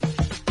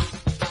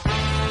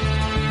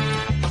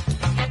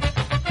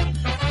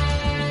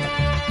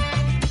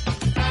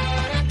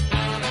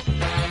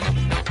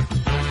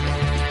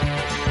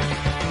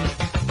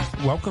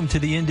Welcome to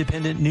the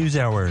Independent News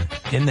Hour.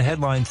 In the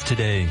headlines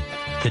today,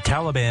 the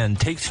Taliban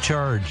takes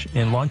charge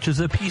and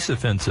launches a peace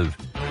offensive.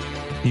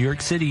 New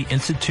York City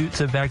institutes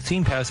a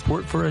vaccine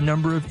passport for a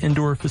number of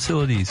indoor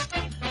facilities.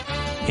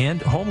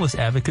 And homeless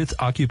advocates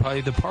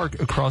occupy the park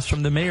across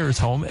from the mayor's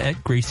home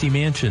at Gracie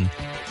Mansion.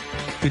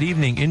 Good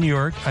evening. In New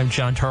York, I'm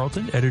John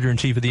Tarleton,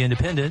 editor-in-chief of The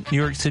Independent, New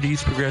York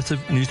City's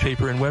progressive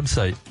newspaper and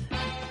website.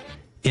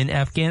 In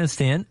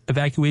Afghanistan,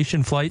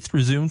 evacuation flights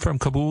resumed from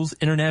Kabul's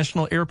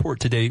international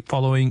airport today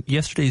following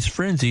yesterday's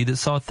frenzy that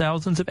saw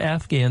thousands of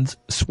Afghans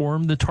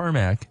swarm the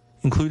tarmac,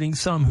 including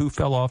some who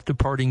fell off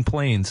departing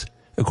planes.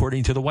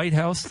 According to the White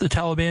House, the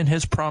Taliban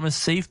has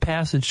promised safe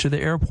passage to the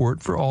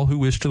airport for all who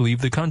wish to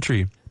leave the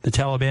country. The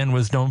Taliban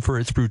was known for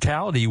its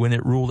brutality when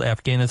it ruled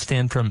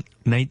Afghanistan from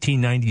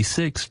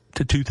 1996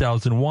 to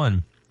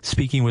 2001.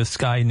 Speaking with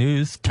Sky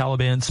News,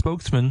 Taliban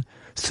spokesman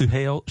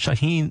Suhail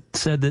Shaheen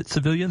said that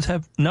civilians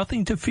have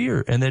nothing to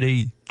fear and that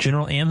a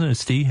general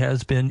amnesty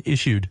has been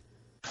issued.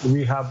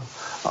 We have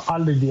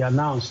already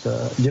announced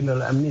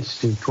general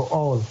amnesty to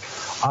all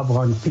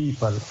Afghan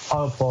people,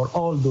 for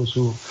all those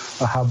who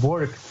have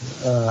worked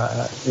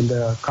in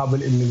the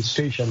Kabul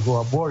administration, who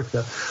have worked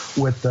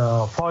with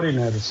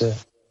foreigners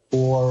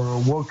who are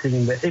working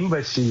in the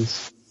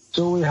embassies.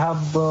 So we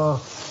have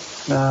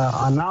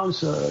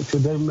announced to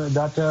them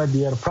that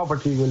their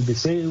property will be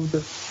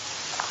saved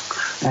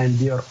and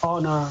their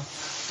honor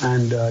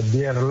and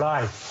their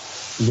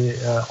life.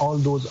 All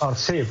those are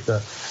saved.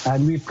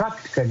 And we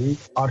practically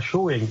are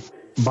showing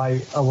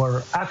by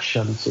our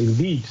actions and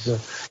deeds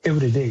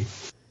every day.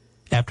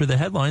 After the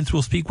headlines,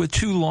 we'll speak with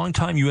two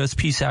longtime U.S.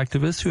 peace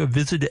activists who have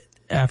visited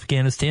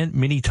Afghanistan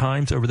many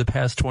times over the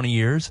past 20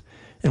 years.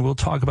 And we'll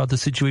talk about the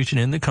situation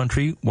in the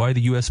country, why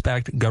the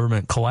U.S.-backed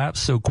government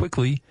collapsed so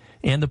quickly,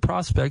 and the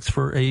prospects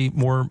for a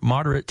more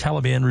moderate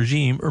Taliban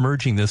regime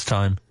emerging this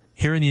time.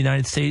 Here in the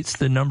United States,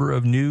 the number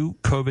of new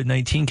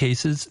COVID-19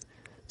 cases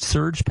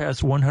surged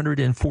past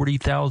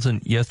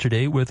 140,000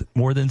 yesterday, with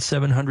more than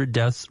 700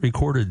 deaths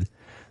recorded.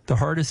 The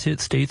hardest hit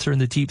states are in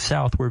the Deep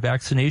South, where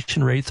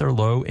vaccination rates are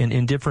low and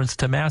indifference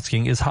to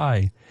masking is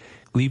high.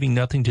 Leaving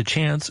nothing to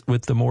chance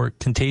with the more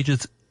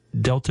contagious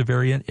Delta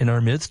variant in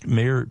our midst,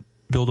 Mayor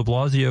Bill de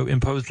Blasio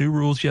imposed new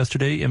rules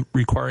yesterday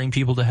requiring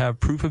people to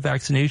have proof of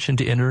vaccination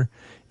to enter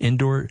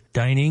indoor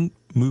dining,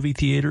 movie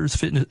theaters,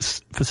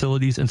 fitness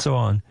facilities, and so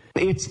on.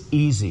 It's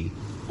easy.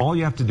 All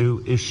you have to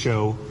do is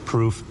show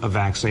proof of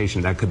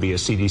vaccination. That could be a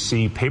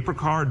CDC paper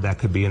card, that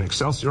could be an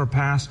Excelsior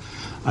Pass,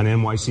 an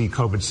NYC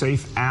COVID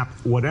Safe app,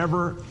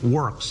 whatever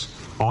works.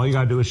 All you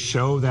got to do is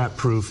show that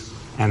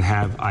proof and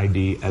have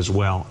ID as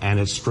well, and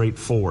it's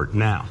straightforward.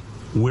 Now,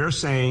 we're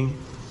saying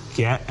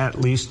get at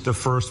least the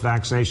first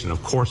vaccination.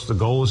 Of course, the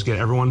goal is to get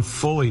everyone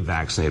fully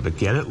vaccinated, but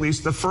get at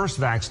least the first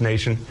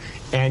vaccination,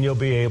 and you'll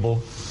be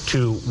able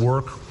to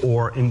work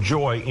or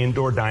enjoy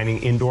indoor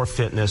dining, indoor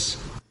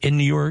fitness. In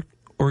New York,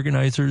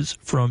 organizers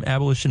from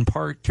Abolition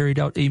Park carried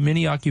out a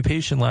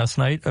mini-occupation last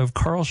night of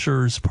Carl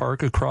Schurz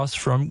Park across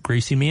from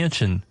Gracie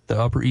Mansion, the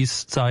Upper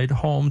East Side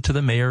home to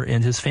the mayor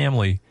and his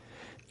family.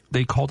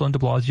 They called on de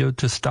Blasio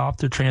to stop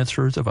the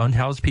transfers of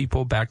unhoused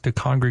people back to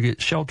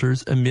congregate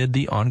shelters amid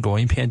the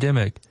ongoing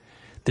pandemic.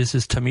 This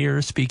is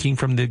Tamir speaking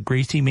from the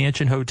Gracie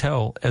Mansion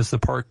Hotel as the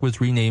park was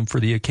renamed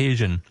for the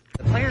occasion.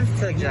 The plan is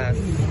to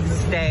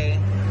just stay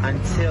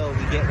until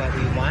we get what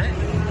we want.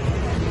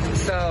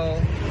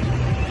 So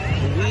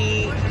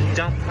we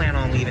don't plan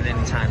on leaving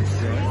anytime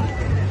soon.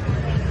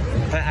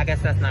 But I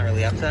guess that's not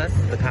really up to us.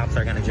 The cops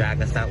are going to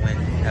drag us out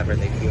whenever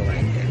they feel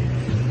like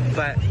it.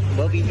 But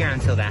we'll be here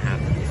until that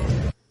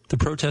happens. The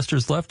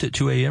protesters left at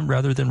 2 a.m.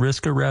 rather than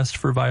risk arrest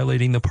for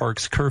violating the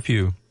park's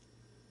curfew.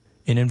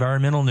 In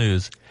environmental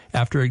news,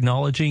 after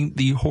acknowledging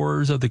the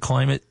horrors of the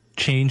climate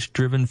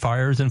change-driven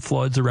fires and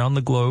floods around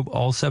the globe,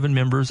 all 7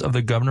 members of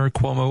the Governor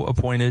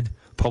Cuomo-appointed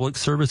Public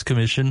Service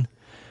Commission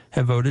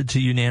have voted to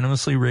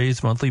unanimously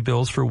raise monthly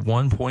bills for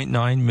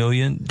 1.9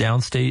 million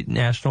downstate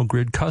National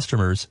Grid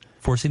customers,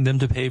 forcing them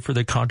to pay for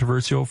the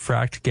controversial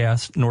fracked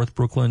gas North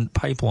Brooklyn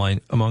pipeline,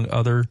 among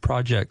other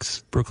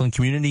projects. Brooklyn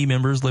community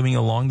members living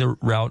along the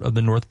route of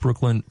the North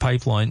Brooklyn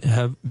pipeline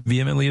have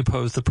vehemently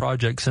opposed the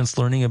project since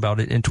learning about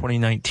it in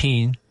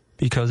 2019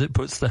 because it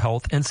puts the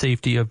health and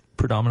safety of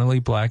predominantly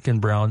black and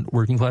brown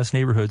working-class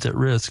neighborhoods at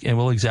risk and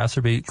will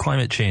exacerbate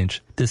climate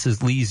change. This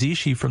is Lee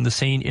Zishi from the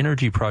Sane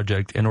Energy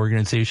Project, an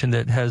organization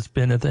that has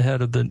been at the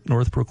head of the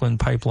North Brooklyn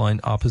pipeline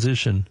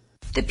opposition.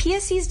 The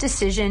PSC's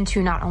decision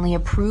to not only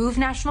approve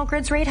National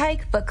Grid's rate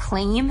hike, but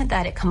claim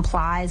that it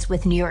complies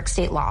with New York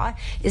state law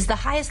is the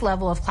highest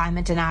level of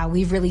climate denial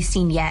we've really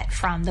seen yet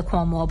from the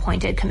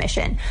Cuomo-appointed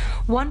commission.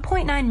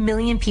 1.9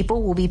 million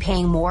people will be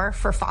paying more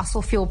for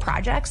fossil fuel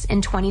projects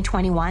in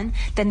 2021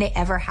 than they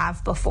ever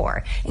have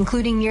before,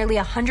 including nearly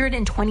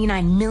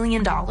 $129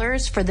 million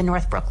for the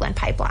North Brooklyn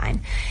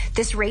pipeline.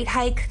 This rate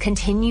hike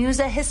continues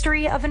a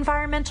history of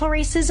environmental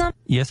racism.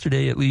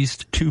 Yesterday, at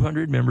least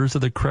 200 members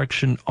of the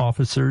Correction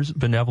Officers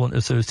Benevolent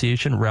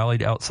Association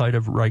rallied outside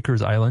of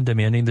Rikers Island,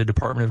 demanding the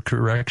Department of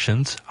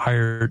Corrections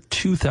hire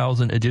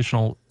 2,000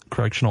 additional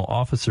correctional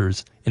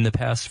officers. In the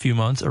past few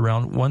months,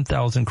 around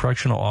 1,000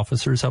 correctional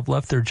officers have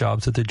left their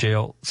jobs at the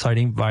jail,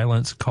 citing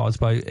violence caused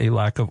by a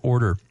lack of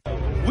order.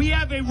 We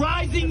have a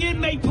rising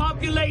inmate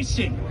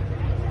population,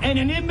 and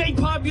an inmate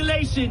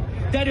population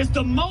that is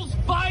the most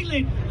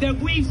violent that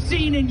we've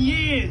seen in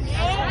years.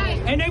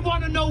 And they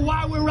want to know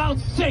why we're out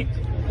sick,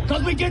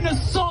 because we're getting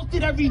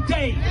assaulted every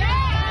day.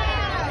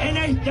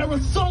 And they're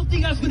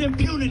assaulting us with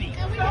impunity.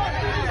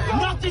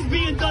 Nothing's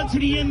being done to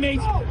the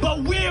inmates,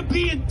 but we're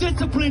being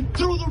disciplined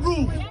through the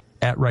roof.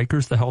 At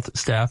Rikers, the health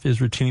staff is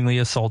routinely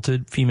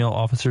assaulted, female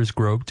officers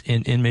groped,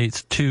 and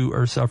inmates, too,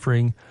 are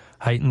suffering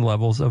heightened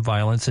levels of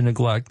violence and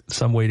neglect,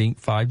 some waiting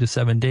 5 to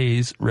 7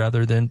 days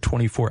rather than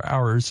 24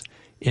 hours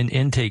in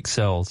intake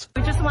cells.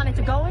 We just wanted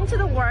to go into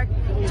the work,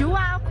 do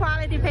our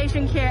quality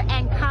patient care,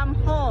 and come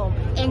home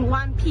in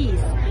one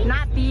piece,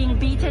 not being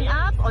beaten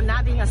up or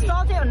not being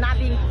assaulted or not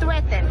being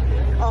threatened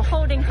or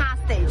holding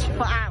hostage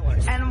for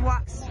hours. And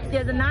what?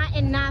 There's not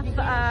enough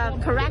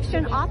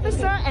correction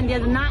officer and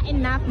there's not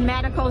enough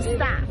medical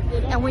staff.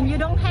 And when you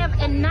don't have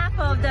enough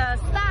of the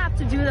staff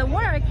to do the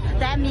work,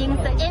 that means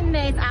the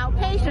inmates, our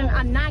patients,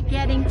 are not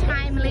getting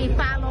timely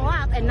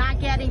follow-up and not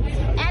getting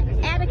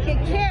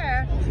adequate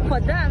care for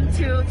them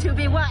to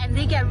be well, and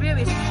they get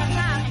really stressed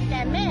out and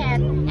get mad,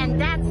 and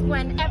that's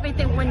when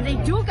everything, when they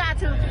do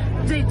take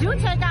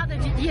out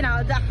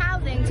the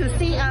housing to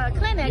see a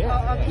clinic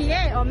or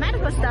PA or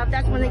medical stuff,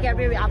 that's when they get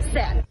really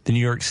upset. The New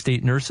York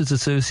State Nurses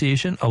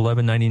Association,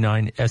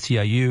 1199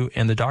 SEIU,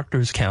 and the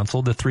Doctors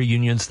Council, the three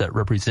unions that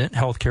represent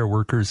healthcare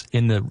workers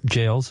in the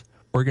jails,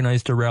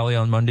 organized a rally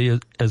on Monday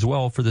as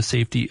well for the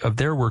safety of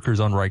their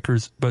workers on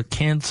Rikers, but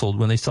canceled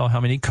when they saw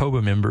how many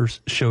COBA members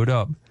showed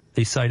up.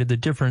 They cited the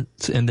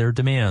difference in their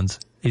demands.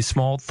 A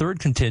small third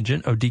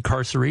contingent of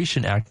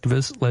decarceration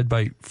activists led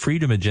by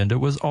Freedom Agenda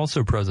was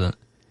also present.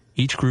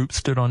 Each group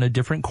stood on a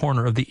different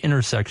corner of the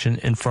intersection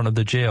in front of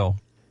the jail.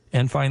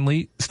 And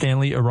finally,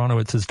 Stanley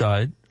Aronowitz has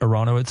died.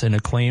 Aronowitz, an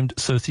acclaimed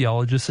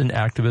sociologist and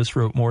activist,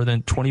 wrote more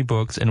than 20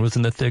 books and was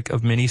in the thick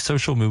of many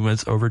social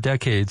movements over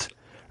decades.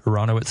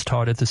 Aronowitz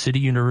taught at the City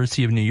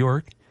University of New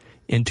York.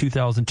 In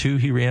 2002,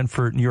 he ran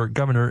for New York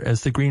governor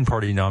as the Green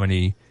Party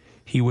nominee.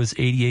 He was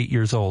 88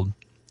 years old.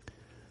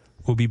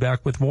 We'll be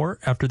back with more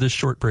after this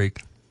short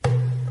break.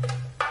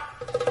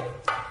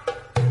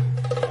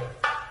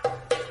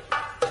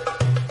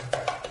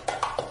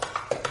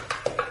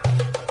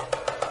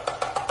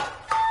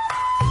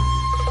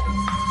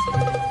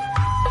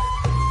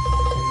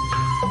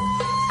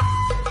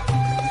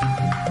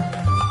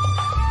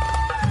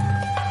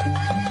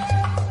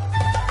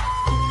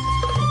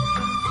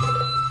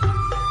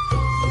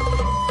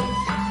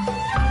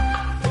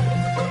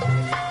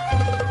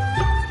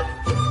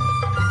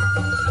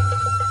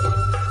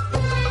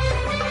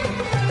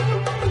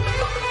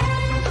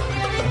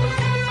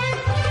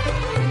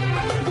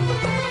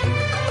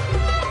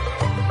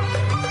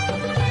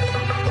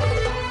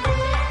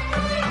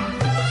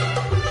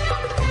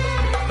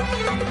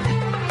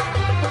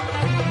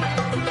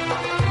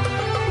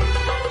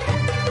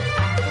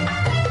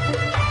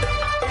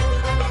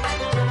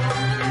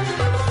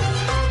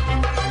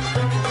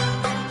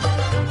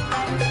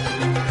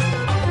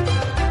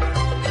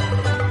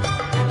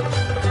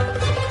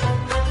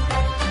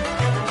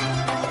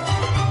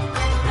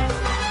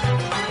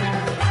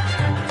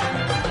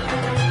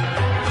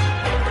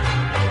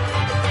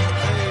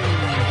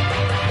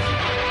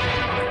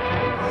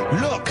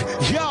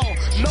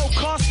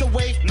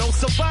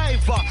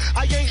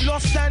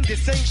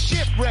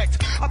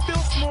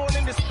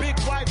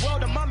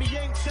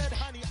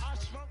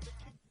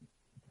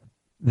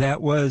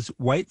 That was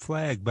White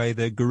Flag by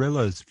the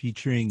Gorillaz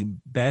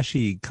featuring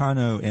Bashi,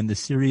 Kano, and the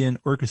Syrian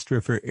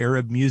Orchestra for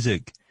Arab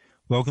Music.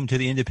 Welcome to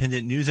the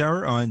Independent News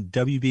Hour on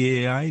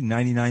WBAI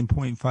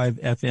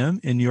 99.5 FM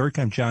in New York.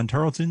 I'm John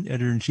Tarleton,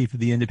 editor-in-chief of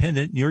The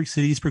Independent, New York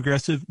City's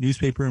progressive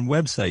newspaper and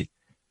website.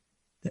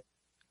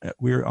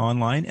 We're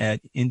online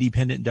at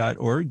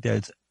independent.org.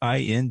 That's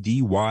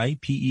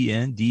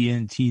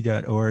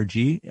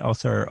INDYPENDNT.org.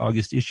 Also, our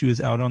August issue is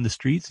out on the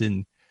streets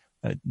and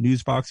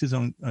news boxes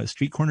on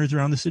street corners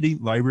around the city,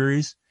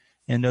 libraries,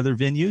 and other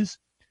venues.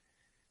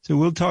 So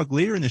we'll talk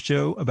later in the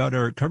show about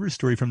our cover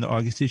story from the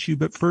August issue.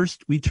 But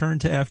first, we turn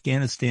to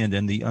Afghanistan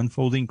and the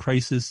unfolding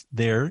crisis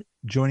there.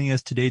 Joining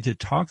us today to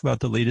talk about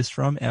the latest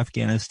from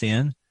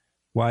Afghanistan,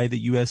 why the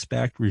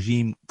U.S.-backed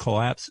regime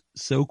collapsed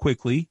so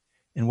quickly,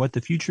 and what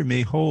the future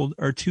may hold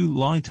are two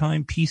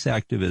longtime peace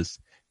activists,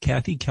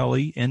 Kathy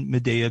Kelly and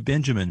Medea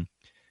Benjamin.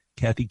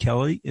 Kathy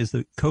Kelly is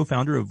the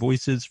co-founder of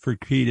Voices for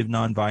Creative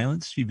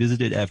Nonviolence. She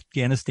visited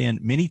Afghanistan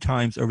many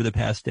times over the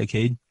past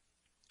decade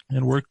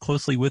and worked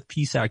closely with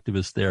peace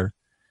activists there.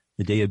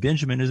 Medea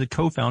Benjamin is a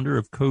co-founder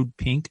of Code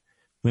Pink,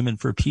 Women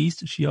for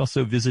Peace. She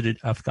also visited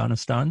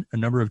Afghanistan a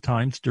number of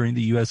times during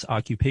the U.S.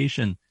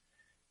 occupation.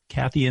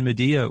 Kathy and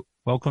Medea,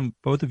 welcome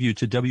both of you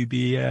to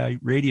WBAI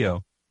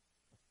Radio.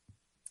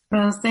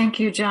 Well, thank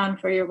you, John,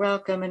 for your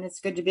welcome, and it's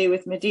good to be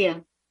with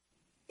Medea.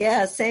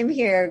 Yeah, same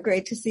here.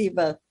 Great to see you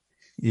both.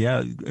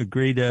 Yeah, a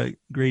great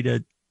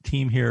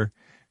team here.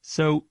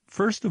 So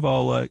first of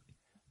all,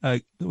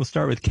 we'll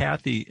start with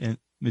Kathy, and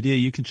Medea,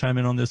 you can chime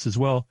in on this as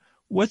well.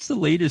 What's the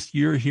latest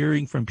you're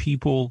hearing from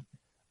people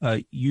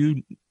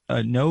you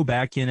know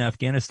back in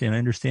Afghanistan? I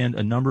understand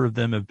a number of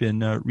them have been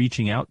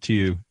reaching out to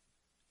you.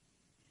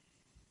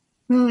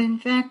 Well, in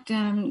fact,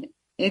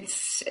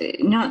 it's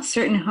not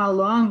certain how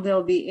long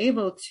they'll be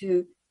able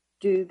to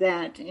do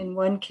that. In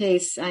one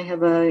case, I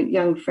have a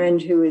young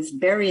friend who is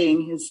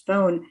burying his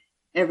phone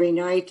every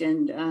night,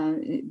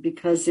 and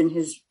because in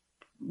his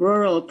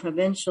rural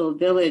provincial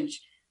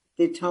village,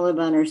 the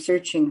Taliban are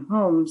searching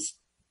homes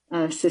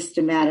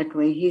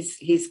systematically.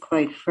 He's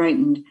quite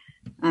frightened.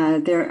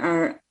 There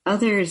are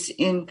others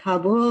in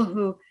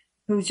Kabul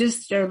who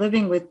just are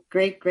living with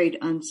great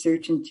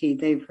uncertainty.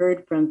 They've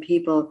heard from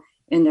people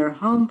in their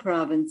home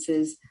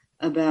provinces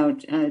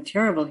about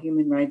terrible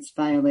human rights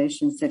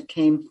violations that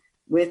came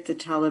with the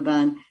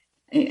Taliban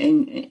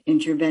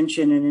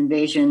intervention and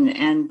invasion.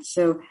 And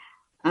so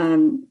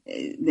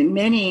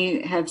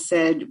many have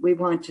said, we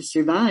want to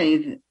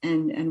survive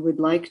and would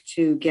like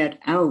to get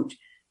out.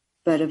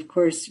 But of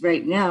course,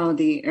 right now,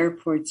 the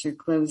airports are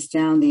closed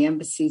down. The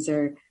embassies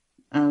are,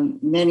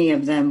 many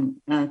of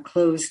them,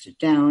 closed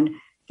down.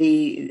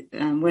 The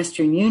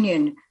Western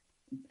Union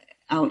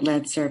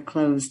outlets are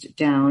closed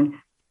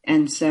down.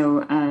 And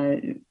so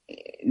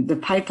the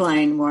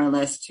pipeline, more or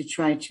less, to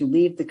try to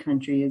leave the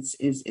country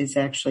is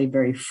actually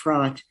very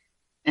fraught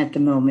at the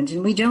moment.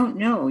 And we don't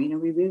know, we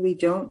really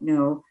don't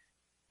know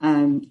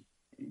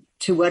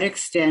to what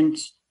extent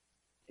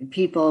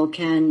people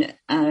can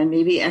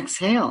maybe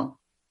exhale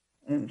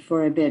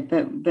for a bit.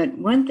 But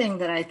one thing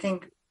that I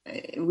think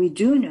we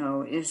do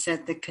know is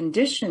that the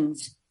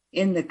conditions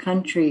in the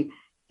country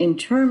in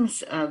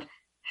terms of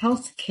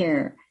health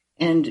care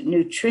and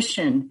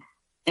nutrition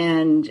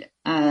and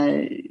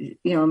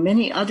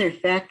many other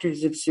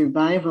factors of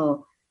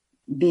survival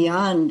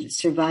beyond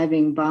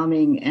surviving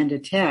bombing and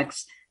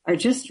attacks are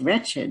just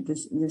wretched.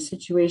 The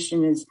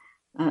situation is,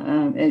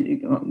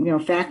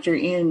 factor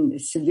in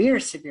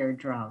severe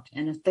drought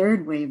and a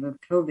third wave of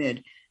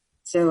COVID.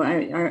 So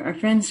our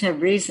friends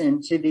have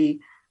reason to be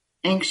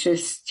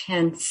anxious,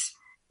 tense,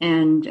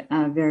 and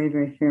very,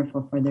 very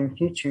fearful for their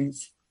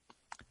futures.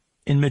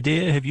 And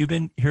Medea, have you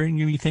been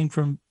hearing anything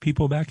from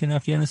people back in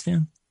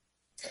Afghanistan?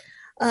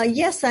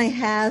 Yes, I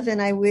have,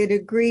 and I would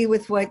agree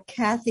with what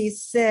Kathy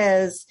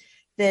says,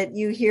 that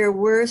you hear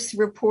worse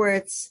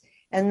reports,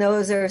 and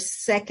those are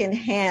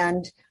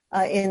secondhand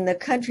in the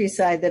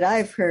countryside that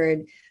I've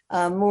heard.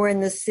 More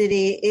in the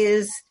city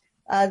is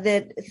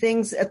that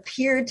things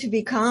appear to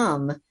be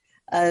calm,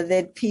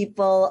 that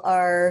people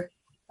are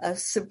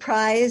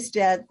surprised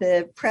at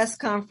the press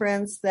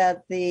conference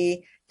that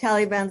the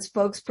Taliban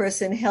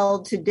spokesperson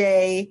held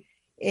today,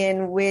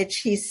 in which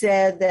he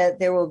said that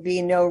there will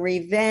be no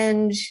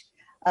revenge,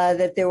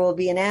 that there will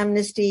be an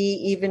amnesty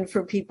even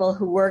for people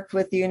who worked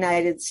with the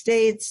United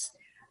States,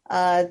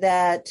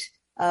 that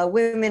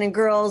women and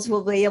girls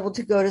will be able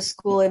to go to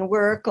school and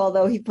work,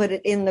 although he put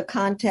it in the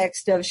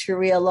context of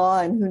Sharia law,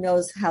 and who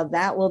knows how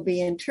that will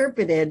be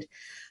interpreted.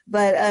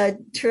 But a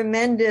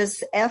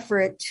tremendous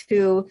effort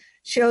to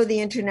show the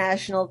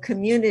international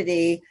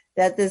community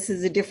that this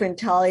is a different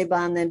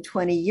Taliban than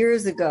 20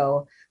 years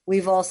ago.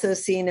 We've also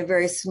seen a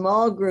very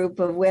small group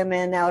of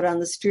women out on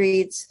the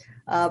streets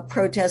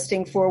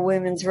protesting for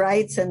women's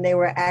rights, and they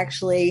were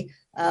actually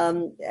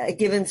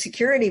given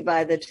security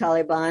by the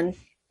Taliban.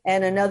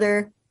 And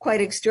another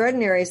quite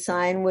extraordinary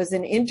sign was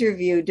an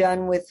interview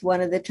done with one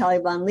of the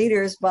Taliban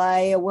leaders by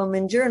a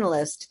woman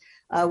journalist,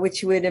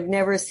 which you would have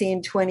never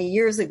seen 20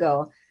 years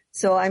ago.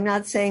 So I'm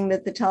not saying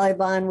that the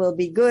Taliban will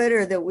be good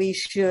or that we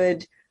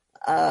should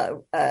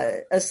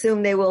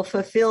assume they will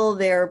fulfill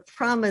their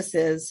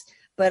promises,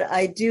 but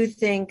I do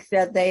think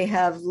that they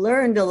have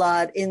learned a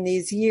lot in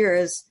these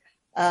years,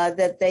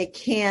 that they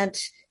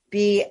can't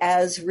be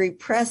as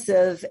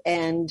repressive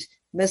and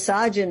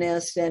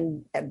misogynist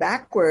and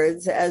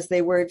backwards as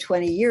they were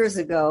 20 years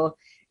ago,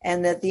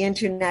 and that the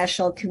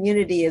international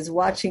community is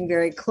watching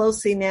very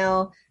closely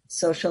now.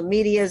 Social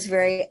media is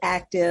very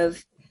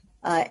active,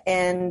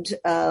 and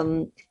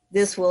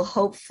this will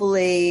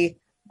hopefully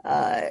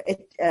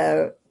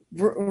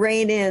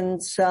rein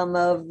in some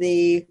of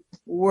the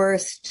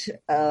worst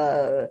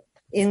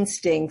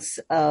instincts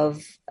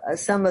of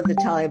some of the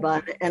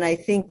Taliban. And I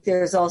think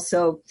there's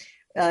also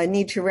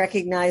need to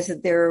recognize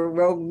that there are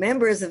rogue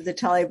members of the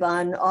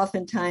Taliban,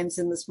 oftentimes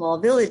in the small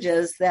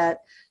villages, that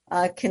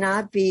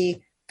cannot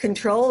be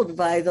controlled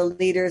by the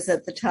leaders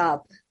at the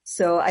top.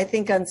 So I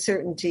think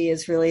uncertainty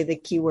is really the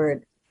key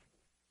word.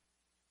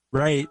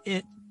 Right.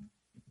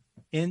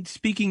 And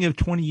speaking of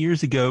 20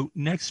 years ago,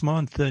 next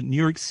month, New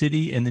York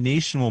City and the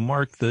nation will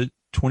mark the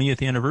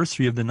 20th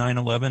anniversary of the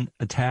 9/11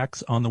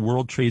 attacks on the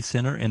World Trade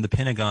Center and the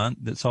Pentagon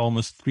that saw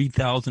almost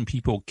 3,000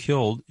 people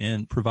killed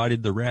and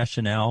provided the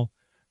rationale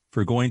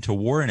for going to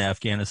war in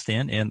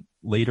Afghanistan and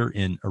later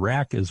in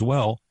Iraq as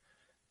well.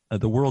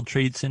 The World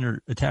Trade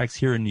Center attacks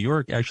here in New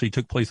York actually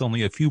took place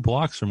only a few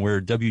blocks from where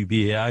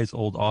WBAI's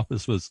old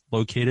office was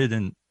located,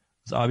 and it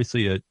was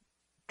obviously a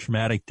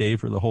traumatic day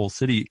for the whole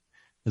city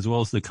as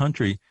well as the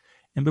country.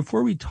 And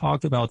before we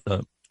talk about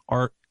the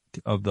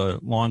of the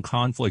long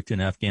conflict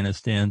in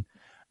Afghanistan.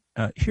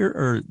 Here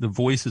are the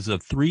voices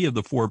of 3 of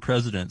the 4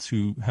 presidents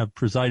who have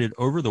presided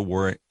over the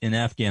war in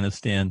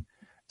Afghanistan,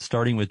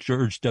 starting with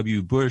George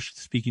W. Bush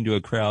speaking to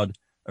a crowd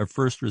of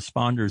first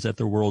responders at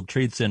the World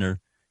Trade Center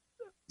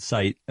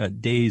site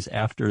days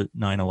after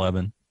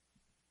 9/11.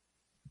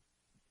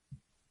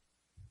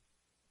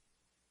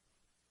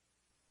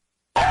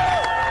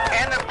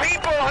 And the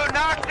people who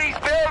knock these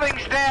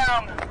buildings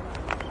down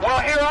will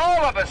hear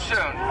all of us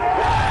soon.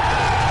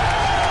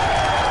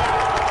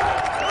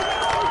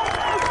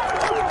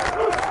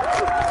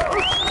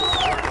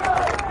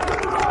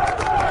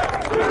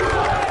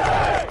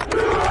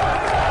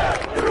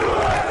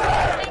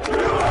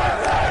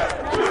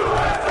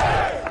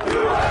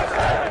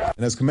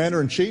 And as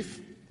Commander-in-Chief,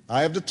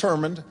 I have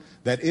determined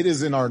that it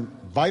is in our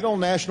vital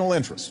national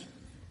interest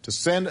to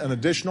send an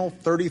additional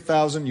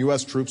 30,000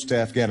 U.S. troops to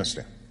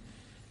Afghanistan.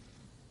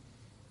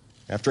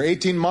 After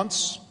 18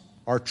 months,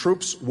 our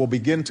troops will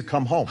begin to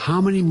come home.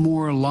 How many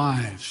more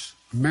lives,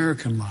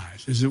 American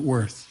lives, is it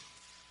worth?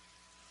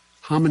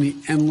 How many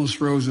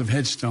endless rows of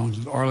headstones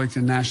at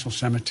Arlington National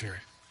Cemetery?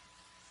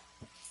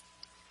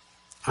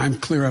 I'm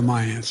clear on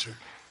my answer.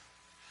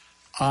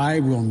 I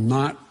will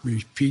not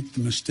repeat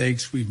the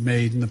mistakes we've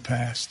made in the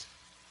past.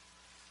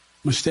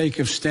 Mistake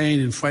of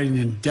staying and fighting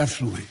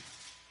indefinitely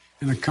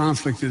in a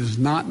conflict that is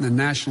not in the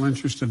national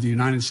interest of the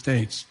United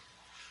States,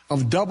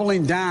 of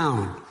doubling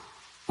down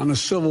on a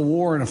civil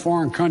war in a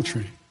foreign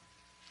country,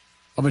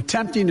 of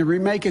attempting to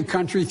remake a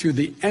country through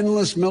the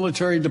endless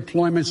military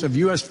deployments of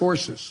U.S.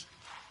 forces.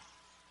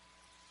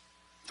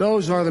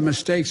 Those are the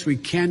mistakes we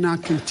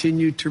cannot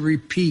continue to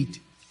repeat.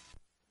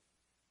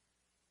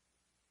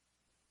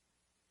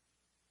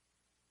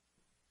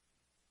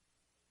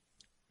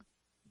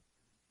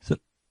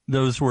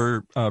 Those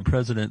were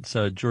Presidents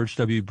George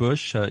W.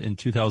 Bush in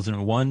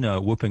 2001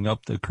 whooping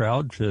up the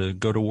crowd to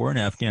go to war in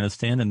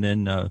Afghanistan, and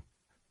then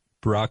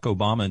Barack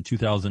Obama in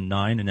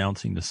 2009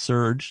 announcing the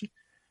surge.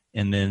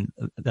 And then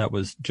that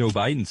was Joe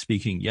Biden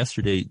speaking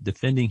yesterday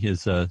defending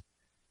his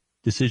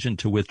decision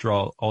to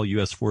withdraw all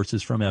U.S.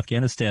 forces from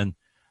Afghanistan.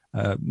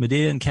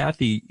 Medea and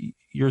Kathy,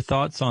 your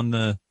thoughts on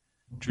the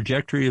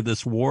trajectory of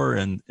this war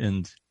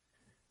and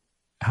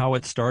how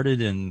it started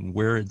and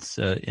where it's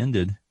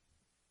ended?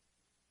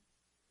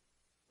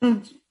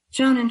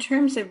 John, in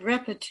terms of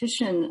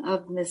repetition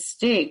of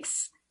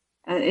mistakes,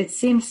 it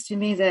seems to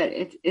me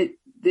that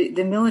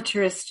the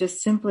militarists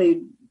just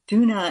simply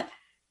do not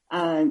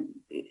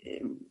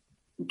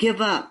give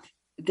up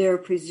their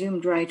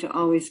presumed right to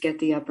always get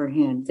the upper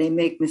hand. They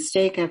make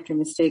mistake after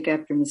mistake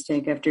after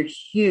mistake after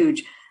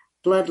huge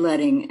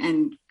bloodletting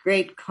and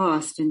great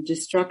cost and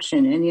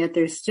destruction, and yet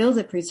there's still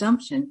the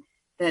presumption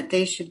that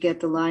they should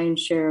get the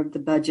lion's share of the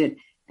budget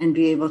and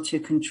be able to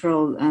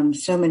control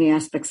so many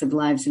aspects of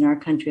lives in our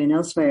country and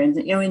elsewhere. And,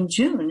 in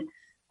June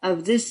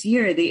of this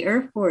year, the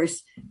Air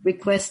Force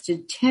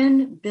requested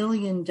 $10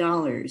 billion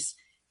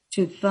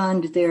to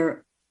fund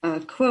their,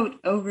 quote,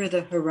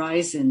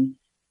 over-the-horizon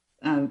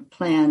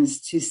plans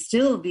to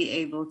still be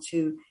able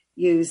to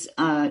use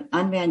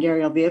unmanned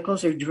aerial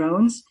vehicles or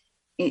drones,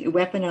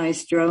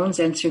 weaponized drones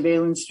and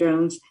surveillance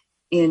drones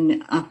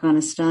in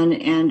Afghanistan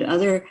and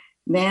other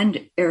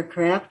manned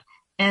aircraft.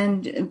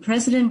 And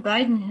President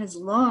Biden has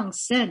long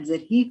said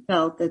that he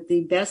felt that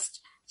the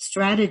best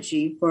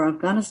strategy for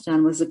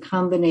Afghanistan was a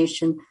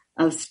combination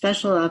of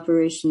special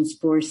operations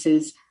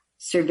forces,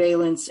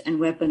 surveillance and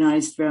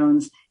weaponized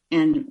drones,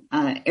 and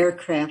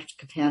aircraft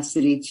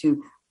capacity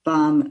to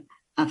bomb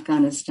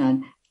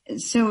Afghanistan.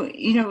 So,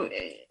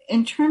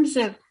 in terms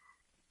of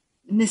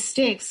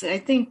mistakes, I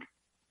think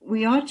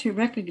we ought to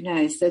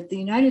recognize that the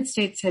United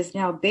States has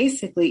now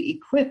basically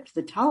equipped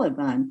the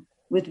Taliban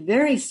with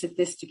very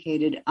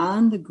sophisticated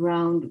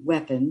on-the-ground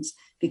weapons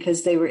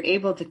because they were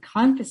able to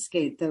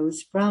confiscate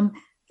those from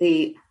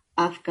the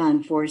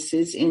Afghan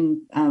forces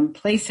in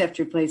place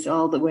after place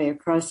all the way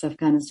across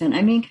Afghanistan.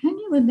 I mean, can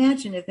you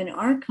imagine if in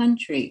our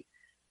country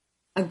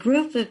a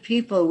group of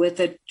people with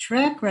a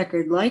track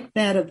record like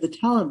that of the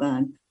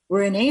Taliban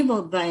were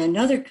enabled by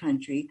another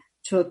country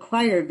to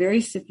acquire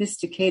very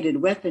sophisticated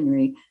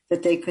weaponry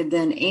that they could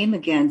then aim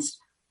against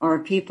our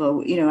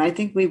people? I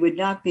think we would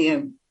not be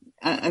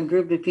a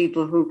group of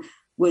people who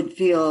would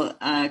feel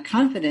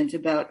confident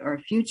about our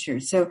future.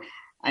 So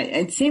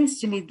it seems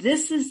to me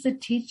this is the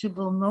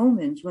teachable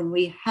moment when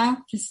we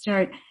have to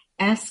start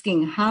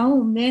asking how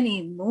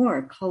many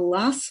more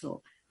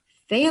colossal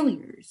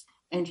failures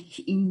and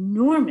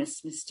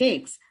enormous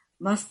mistakes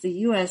must the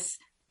U.S.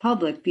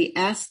 public be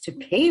asked to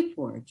pay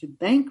for, to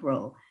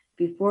bankroll,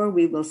 before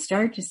we will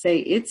start to say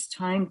it's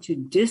time to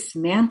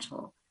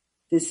dismantle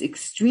this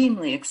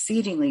extremely,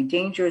 exceedingly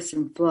dangerous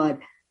and flawed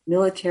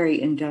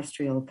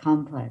military-industrial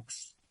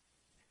complex.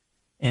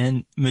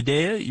 And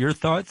Medea, your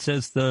thoughts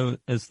as the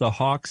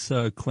hawks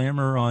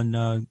clamor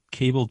on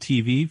cable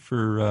TV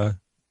for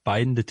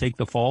Biden to take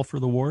the fall for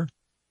the war?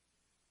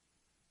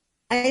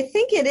 I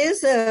think it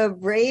is a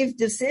brave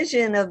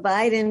decision of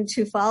Biden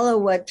to follow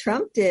what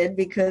Trump did,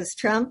 because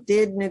Trump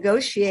did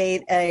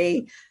negotiate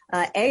a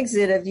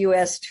exit of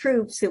U.S.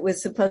 troops. It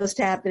was supposed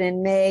to happen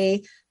in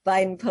May.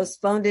 Biden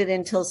postponed it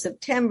until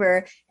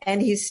September,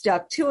 and he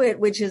stuck to it,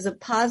 which is a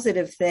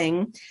positive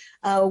thing.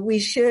 We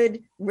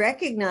should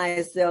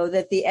recognize, though,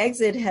 that the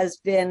exit has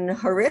been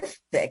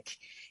horrific,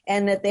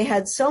 and that they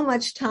had so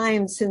much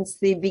time since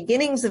the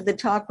beginnings of the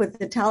talk with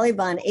the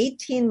Taliban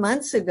 18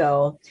 months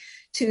ago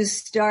to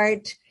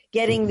start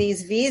getting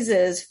these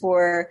visas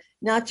for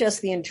not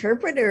just the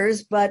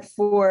interpreters, but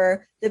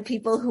for the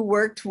people who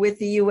worked with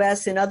the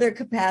U.S. in other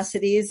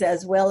capacities,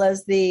 as well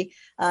as the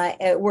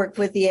worked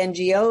with the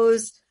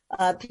NGOs,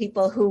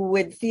 people who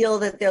would feel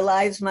that their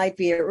lives might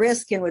be at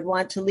risk and would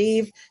want to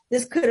leave.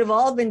 This could have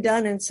all been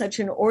done in such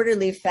an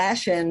orderly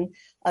fashion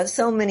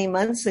so many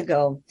months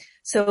ago.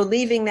 So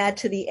leaving that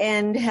to the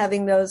end,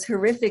 having those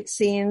horrific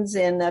scenes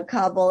in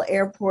Kabul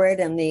airport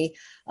and the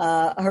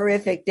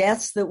horrific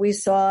deaths that we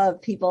saw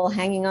of people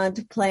hanging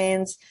onto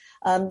planes,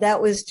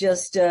 that was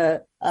just,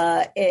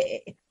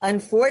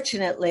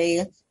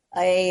 unfortunately,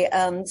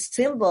 a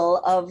symbol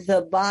of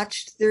the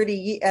botched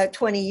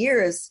 20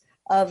 years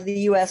of the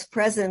U.S.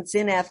 presence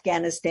in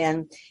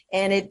Afghanistan.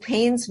 And it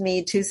pains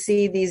me to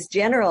see these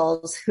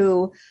generals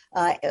who,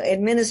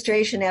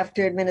 administration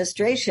after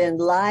administration,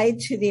 lied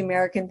to the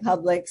American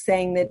public,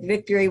 saying that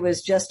victory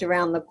was just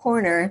around the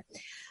corner.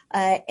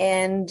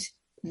 And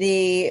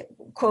the,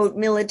 quote,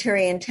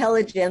 military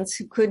intelligence,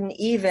 who couldn't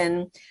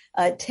even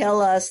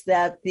tell us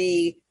that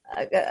the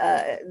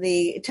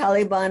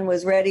Taliban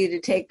was ready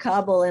to take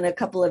Kabul in a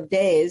couple of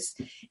days.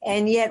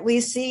 And yet we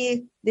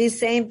see these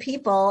same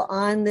people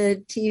on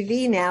the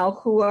TV now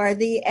who are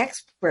the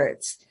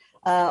experts,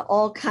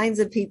 all kinds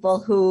of people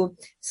who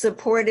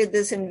supported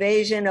this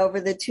invasion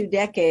over the 2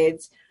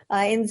 decades,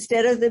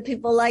 instead of the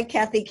people like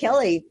Kathy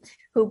Kelly,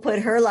 who put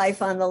her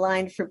life on the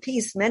line for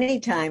peace many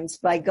times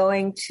by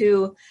going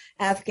to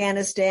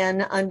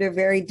Afghanistan under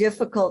very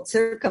difficult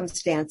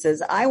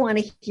circumstances. I want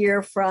to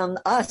hear from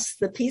us,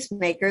 the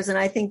peacemakers, and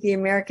I think the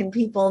American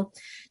people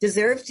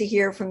deserve to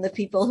hear from the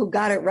people who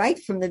got it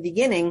right from the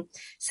beginning,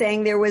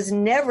 saying there was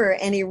never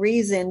any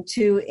reason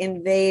to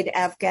invade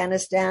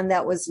Afghanistan.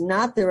 That was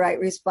not the right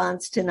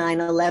response to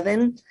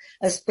 9/11,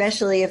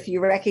 especially if you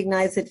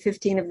recognize that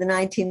 15 of the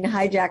 19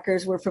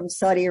 hijackers were from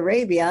Saudi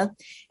Arabia,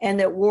 and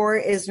that war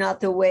is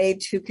not the way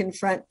to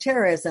confront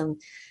terrorism.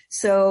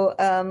 So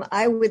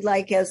I would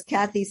like, as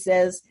Kathy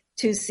says,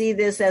 to see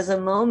this as a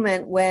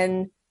moment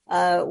when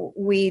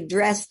we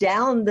dress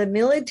down the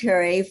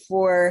military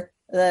for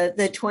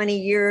the 20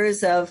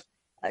 years of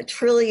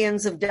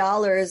trillions of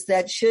dollars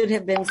that should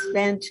have been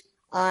spent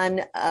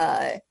on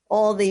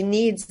all the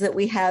needs that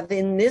we have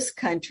in this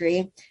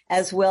country,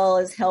 as well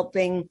as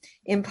helping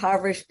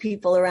impoverished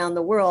people around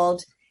the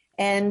world.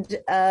 And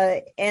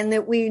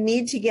that we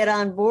need to get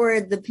on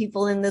board the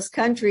people in this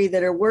country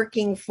that are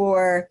working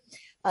for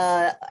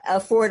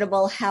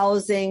affordable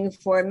housing,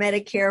 for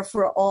Medicare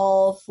for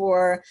all,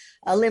 for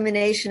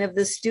elimination of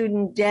the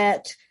student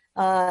debt,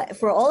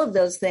 for all of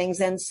those things,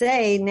 and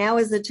say now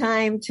is the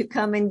time to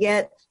come and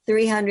get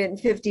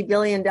 $350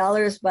 billion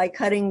by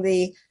cutting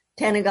the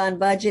Pentagon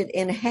budget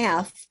in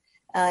half,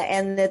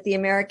 and that the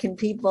American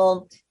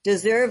people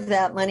deserve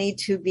that money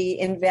to be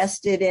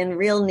invested in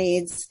real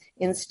needs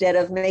instead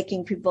of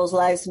making people's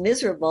lives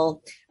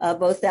miserable,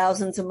 both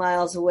thousands of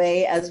miles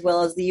away, as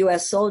well as the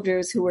U.S.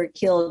 soldiers who were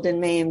killed and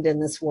maimed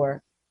in this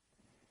war.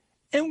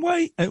 And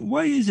why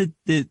is it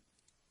that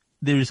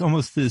there's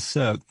almost this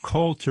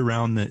cult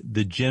around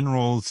the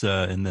generals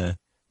and the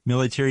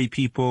military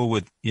people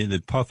with,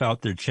 that puff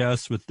out their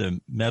chests with the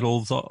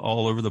medals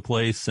all over the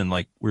place, and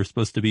like we're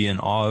supposed to be in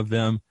awe of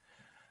them?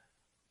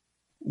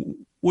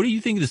 What do you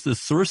think is the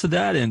source of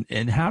that,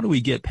 and how do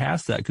we get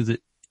past that? Because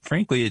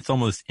frankly, it's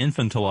almost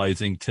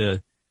infantilizing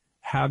to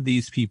have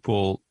these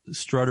people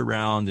strut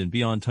around and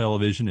be on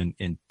television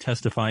and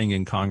testifying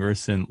in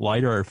Congress and lie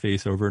to our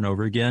face over and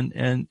over again.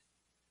 And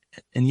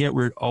yet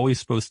we're always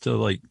supposed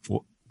to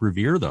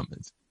revere them.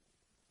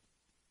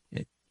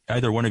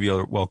 Either one of you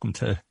are welcome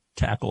to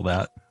tackle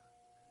that.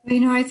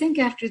 I think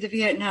after the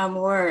Vietnam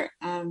War,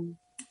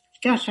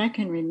 I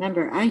can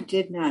remember, I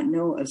did not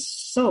know a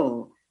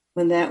soul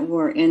when that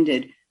war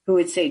ended who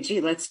would say,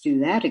 gee, let's do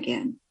that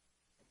again.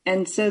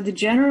 And so the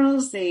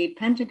generals, the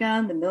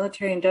Pentagon, the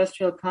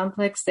military-industrial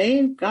complex,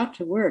 they got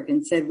to work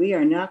and said, we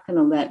are not going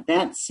to let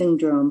that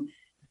syndrome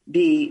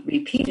be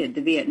repeated,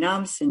 the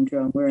Vietnam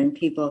syndrome, wherein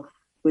people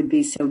would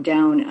be so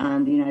down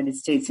on the United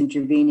States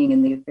intervening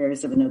in the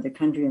affairs of another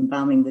country and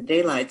bombing the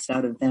daylights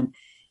out of them.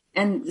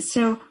 And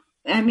so,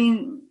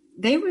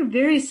 they were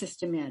very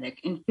systematic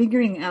in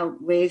figuring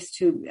out ways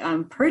to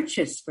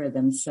purchase for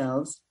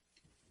themselves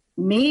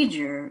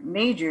major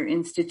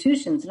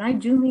institutions. And I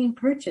do mean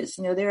purchase.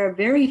 There are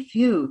very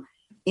few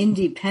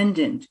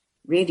independent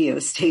radio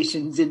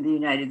stations in the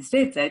United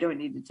States. I don't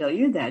need to tell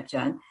you that,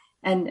 John.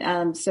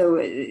 And so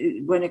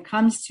when it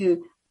comes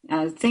to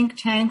think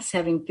tanks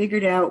having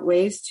figured out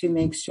ways to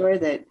make sure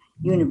that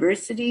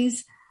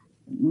universities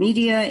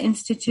media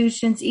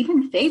institutions,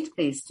 even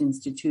faith-based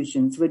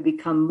institutions, would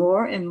become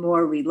more and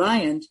more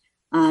reliant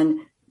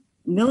on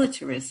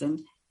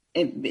militarism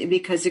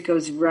because it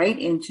goes right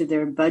into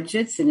their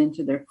budgets and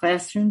into their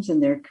classrooms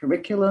and their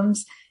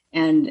curriculums.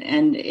 And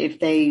if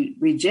they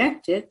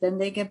reject it, then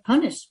they get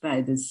punished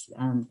by this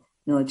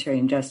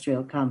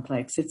military-industrial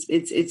complex.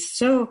 It's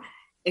so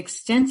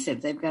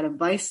extensive. They've got a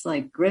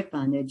vice-like grip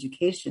on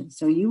education.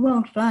 So you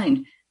won't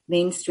find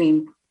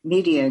mainstream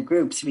media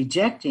groups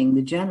rejecting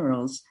the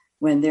generals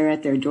when they're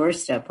at their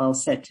doorstep all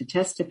set to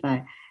testify.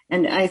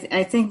 And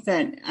I think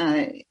that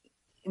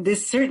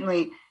this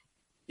certainly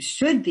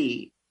should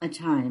be a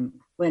time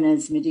when,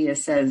 as Medea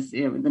says,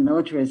 the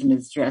militarism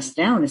is dressed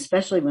down,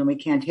 especially when we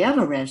can't have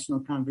a rational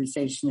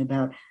conversation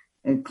about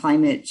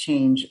climate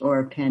change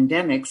or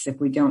pandemics if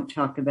we don't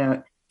talk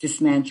about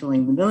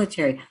dismantling the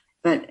military.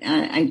 But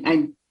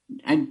I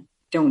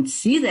don't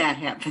see that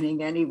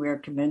happening anywhere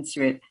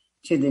commensurate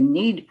to the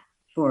need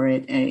for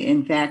it.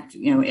 In fact,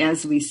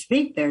 as we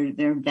speak,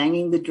 they're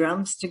banging the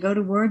drums to go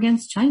to war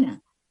against China,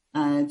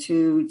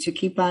 to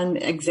keep on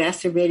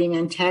exacerbating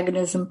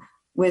antagonism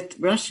with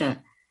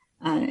Russia,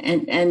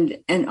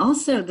 and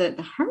also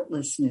the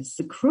heartlessness,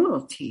 the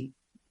cruelty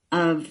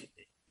of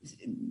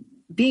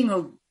being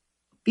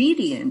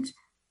obedient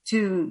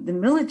to the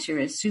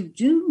militarists who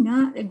do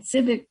not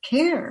exhibit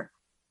care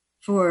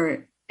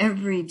for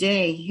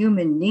everyday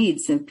human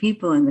needs of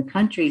people in the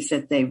countries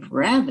that they've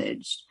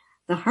ravaged.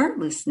 The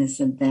heartlessness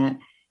of that,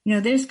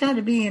 there's got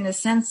to be, in a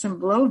sense, some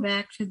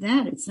blowback to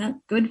that. It's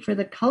not good for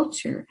the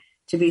culture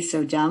to be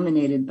so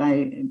dominated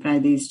by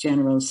these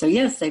generals. So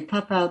yes, they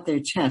puff out their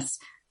chests,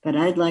 but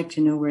I'd like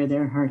to know where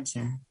their hearts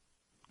are.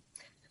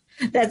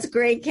 That's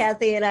great,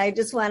 Kathy. And I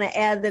just want to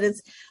add that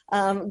it's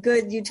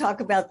good you talk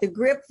about the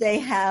grip they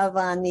have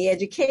on the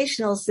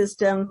educational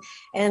system.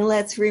 And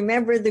let's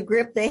remember the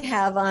grip they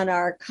have on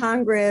our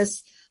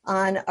Congress,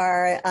 on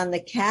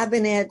the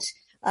cabinet.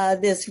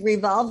 This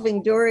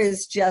revolving door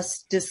is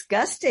just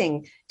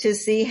disgusting to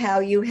see how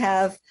you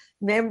have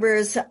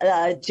members,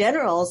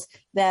 generals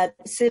that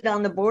sit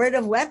on the board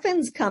of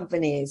weapons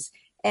companies,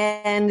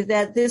 and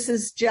that this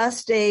is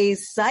just a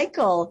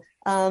cycle.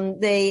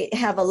 They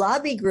have a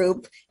lobby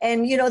group,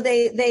 and,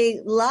 they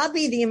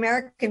lobby the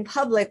American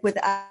public with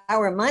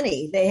our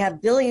money. They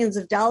have billions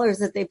of dollars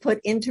that they put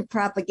into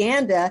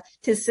propaganda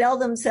to sell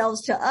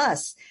themselves to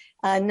us.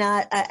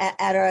 Not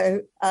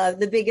at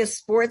the biggest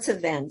sports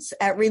events,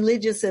 at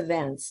religious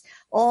events,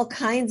 all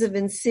kinds of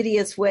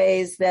insidious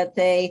ways that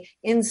they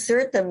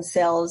insert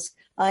themselves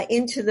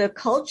into the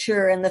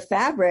culture and the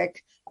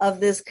fabric of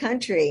this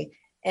country.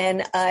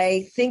 And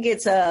I think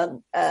it's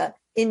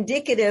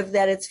indicative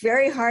that it's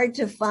very hard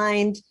to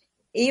find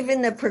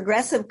even the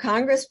progressive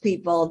Congress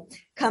people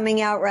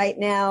coming out right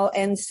now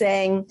and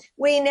saying,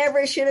 we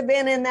never should have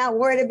been in that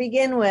war to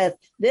begin with.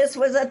 This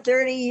was a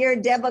 30-year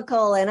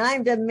debacle, and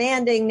I'm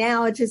demanding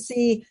now to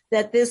see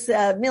that this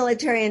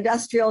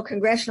military-industrial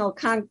congressional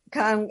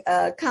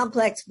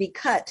complex be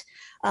cut.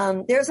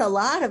 There's a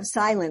lot of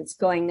silence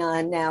going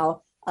on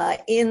now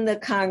in the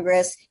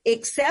Congress,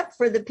 except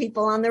for the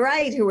people on the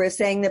right who are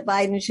saying that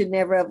Biden should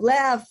never have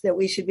left, that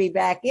we should be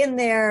back in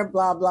there,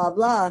 blah, blah,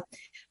 blah.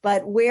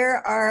 But where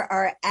are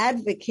our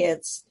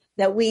advocates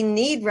that we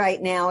need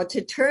right now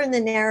to turn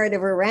the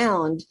narrative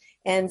around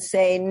and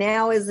say,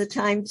 now is the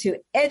time to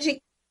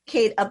educate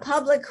a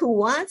public who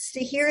wants to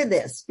hear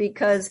this,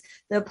 because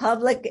the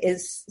public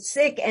is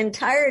sick and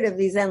tired of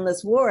these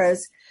endless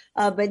wars,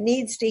 but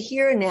needs to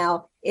hear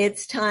now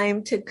it's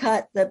time to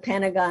cut the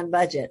Pentagon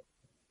budget.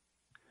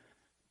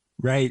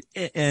 Right.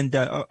 And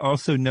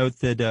also note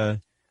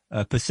that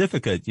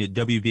Pacifica,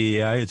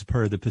 WBAI, is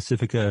part of the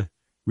Pacifica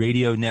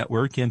radio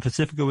network, and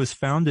Pacifica was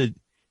founded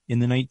in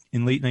late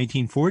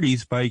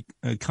 1940s by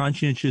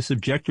conscientious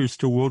objectors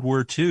to World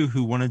War II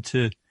who wanted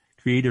to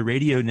create a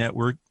radio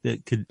network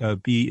that could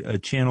be a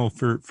channel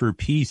for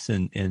peace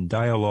and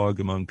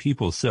dialogue among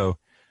people. So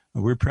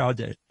we're proud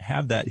to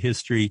have that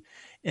history.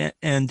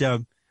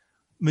 And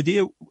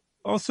Medea,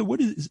 also, what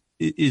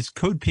is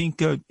Code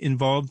Pink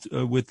involved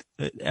with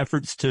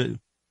efforts to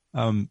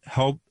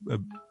help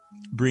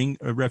bring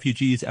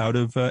refugees out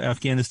of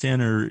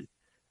Afghanistan, or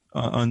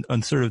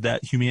on sort of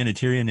that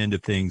humanitarian end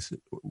of things?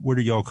 What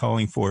are y'all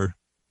calling for?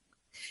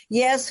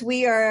 Yes,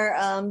 we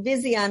are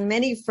busy on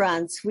many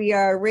fronts. We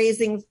are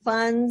raising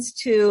funds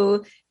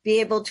to be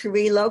able to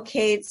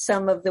relocate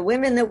some of the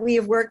women that we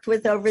have worked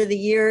with over the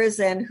years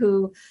and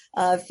who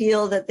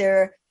feel that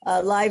their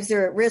lives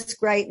are at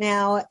risk right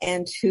now,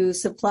 and to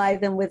supply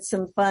them with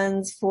some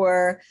funds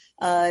for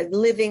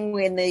living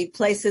in the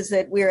places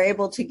that we're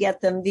able to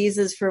get them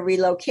visas for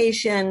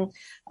relocation.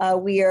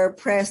 We are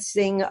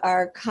pressing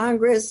our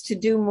Congress to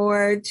do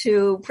more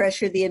to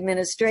pressure the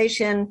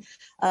administration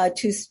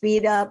to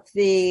speed up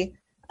the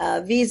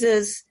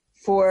visas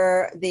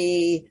for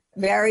the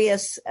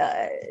various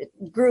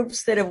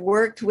groups that have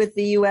worked with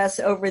the U.S.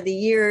 over the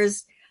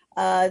years.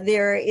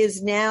 There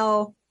is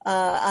now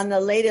on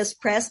the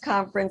latest press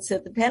conference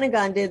that the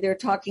Pentagon did, they're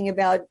talking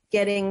about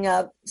getting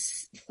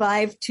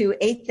 5,000 to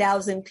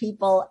 8,000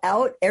 people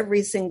out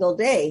every single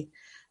day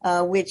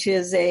which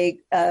is a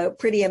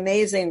pretty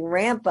amazing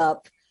ramp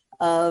up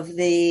of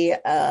the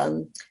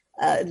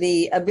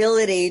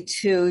ability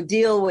to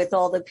deal with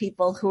all the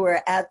people who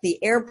are at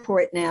the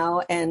airport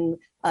now and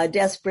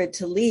desperate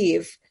to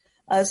leave.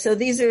 So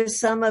these are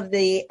some of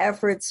the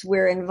efforts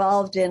we're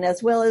involved in,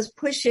 as well as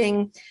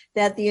pushing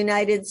that the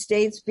United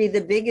States be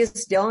the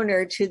biggest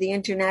donor to the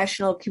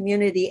international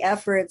community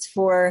efforts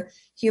for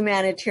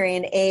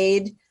humanitarian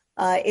aid.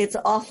 It's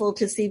awful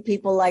to see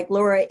people like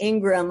Laura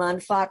Ingraham on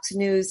Fox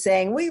News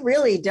saying, we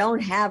really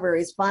don't have a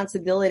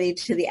responsibility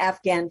to the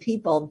Afghan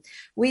people.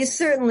 We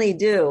certainly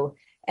do.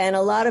 And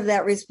a lot of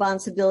that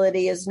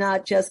responsibility is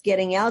not just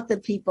getting out the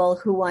people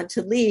who want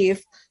to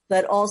leave,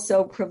 but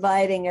also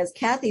providing, as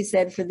Kathy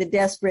said, for the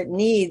desperate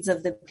needs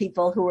of the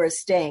people who are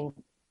staying.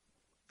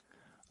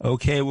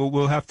 Okay, well,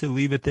 we'll have to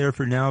leave it there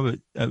for now.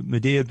 But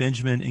Medea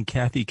Benjamin and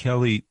Kathy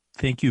Kelly,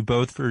 thank you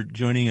both for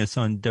joining us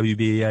on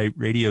WBAI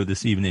Radio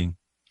this evening.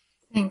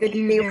 Good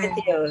to be with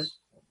you.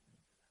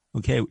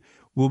 Okay,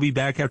 we'll be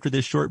back after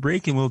this short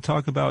break, and we'll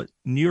talk about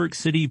New York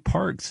City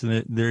parks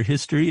and their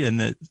history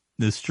and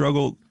the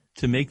struggle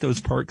to make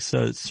those parks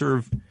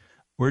serve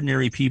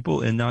ordinary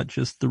people and not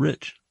just the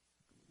rich.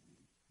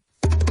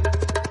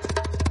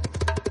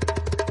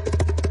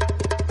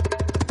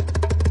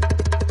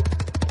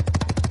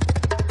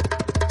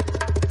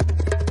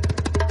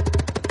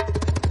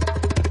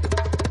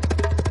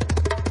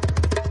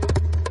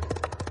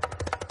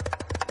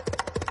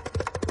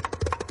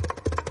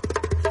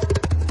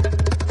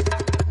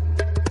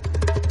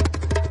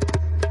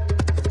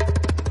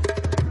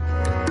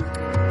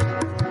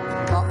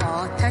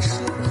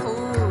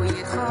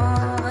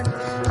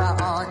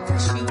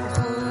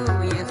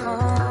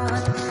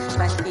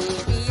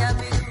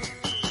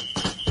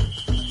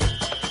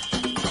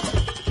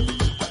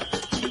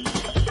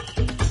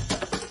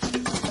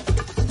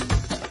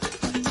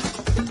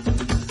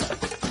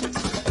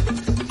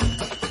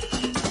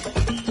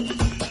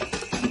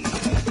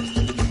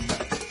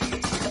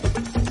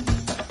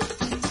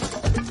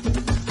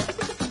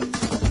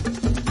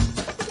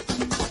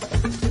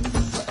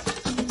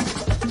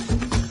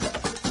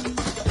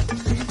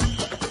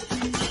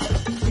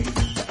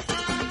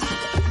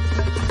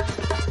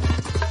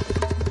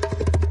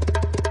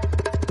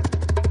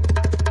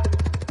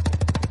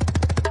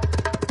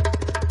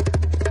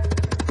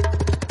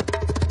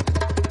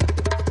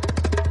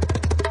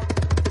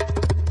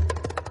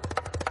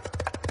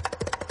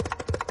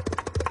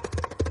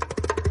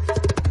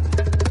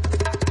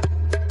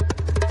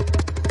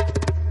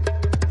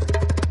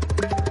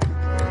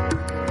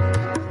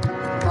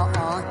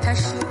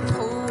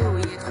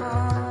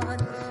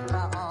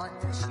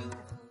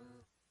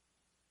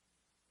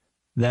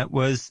 That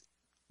was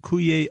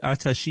Kuye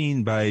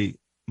Atashin by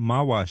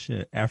Mawash,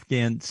 an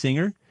Afghan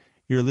singer.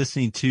 You're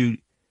listening to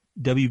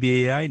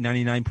WBAI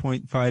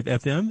 99.5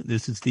 FM.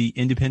 This is the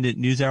Independent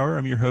News Hour.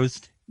 I'm your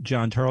host,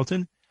 John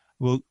Tarleton.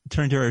 We'll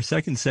turn to our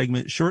second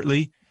segment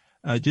shortly.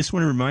 Just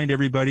want to remind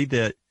everybody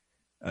that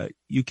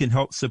you can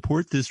help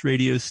support this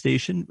radio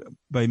station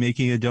by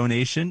making a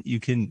donation. You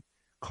can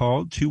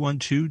call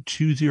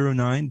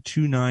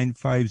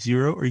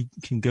 212-209-2950, or you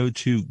can go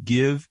to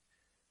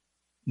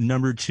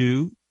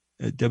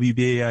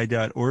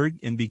give2.org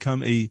and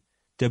become a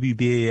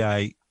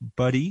WBAI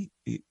buddy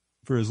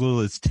for as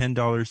little as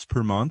 $10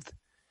 per month.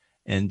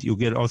 And you'll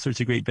get all sorts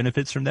of great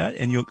benefits from that.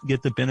 And you'll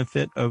get the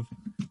benefit of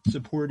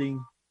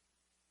supporting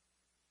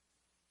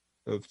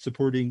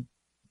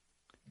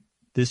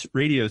this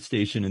radio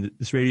station, and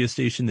this radio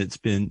station that's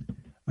been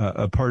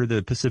a part of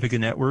the Pacifica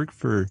Network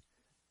for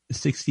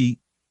 60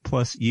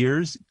 plus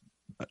years,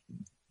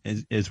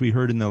 as we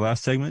heard in the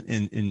last segment,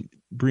 and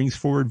brings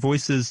forward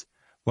voices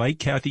like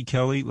Kathy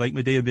Kelly, like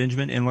Medea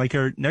Benjamin, and like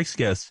our next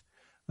guest,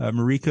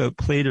 Marika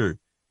Plater.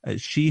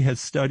 She has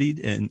studied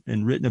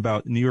and written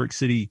about New York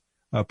City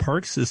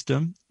park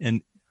system.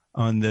 And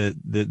on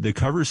the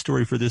cover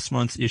story for this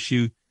month's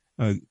issue,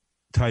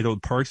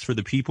 titled Parks for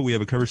the People, we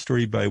have a cover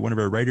story by one of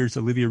our writers,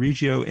 Olivia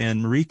Reggio,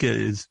 and Marika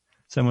is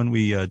someone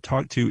we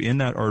talked to in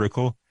that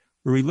article,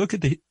 where we look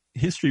at the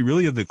history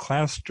really of the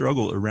class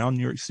struggle around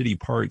New York City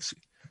parks,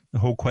 the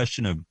whole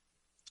question of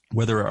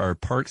whether our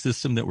park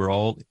system that we're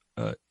all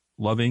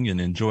loving and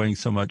enjoying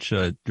so much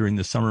during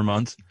the summer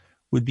months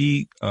would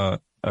be a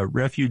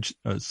refuge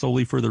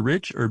solely for the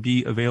rich or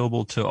be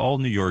available to all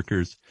New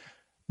Yorkers.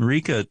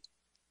 Marika,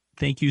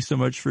 thank you so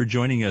much for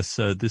joining us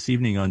this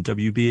evening on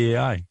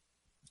WBAI.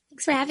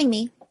 Thanks for having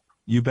me.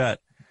 You bet.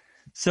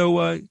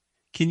 So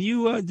can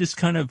you just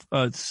kind of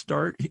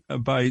start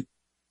by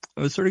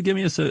sort of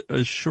giving us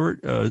a short,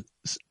 I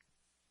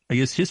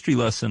guess, history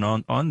lesson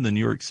on the New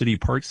York City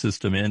park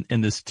system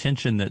and this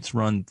tension that's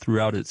run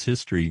throughout its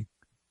history?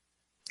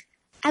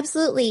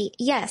 Absolutely,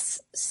 yes.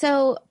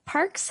 So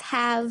parks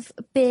have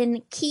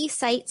been key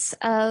sites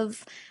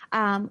of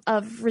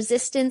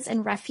resistance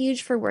and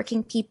refuge for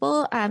working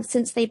people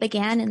since they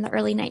began in the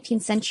early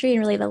 19th century and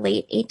really the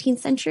late 18th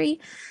century.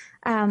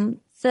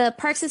 The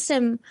park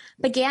system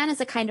began as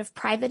a kind of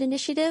private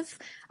initiative.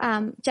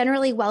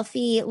 Generally,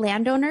 wealthy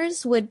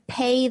landowners would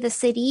pay the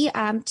city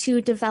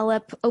to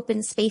develop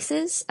open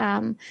spaces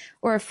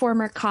or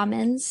former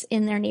commons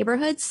in their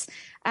neighborhoods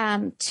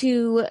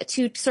to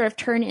sort of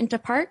turn into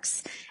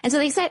parks. And so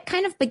they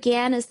kind of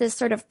began as this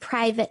sort of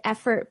private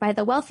effort by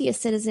the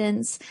wealthiest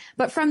citizens.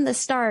 But from the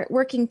start,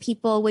 working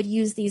people would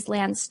use these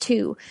lands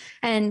too.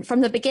 And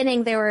from the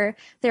beginning, there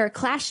were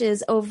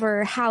clashes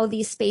over how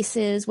these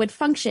spaces would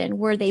function.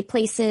 Were they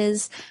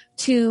places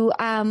to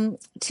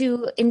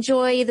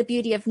enjoy the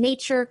beauty of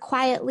nature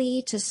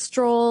quietly, to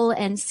stroll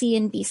and see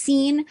and be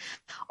seen?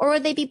 Or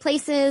would they be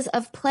places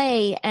of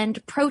play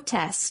and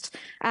protest,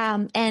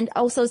 and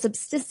also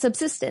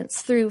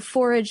subsistence through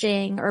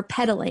foraging or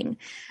peddling?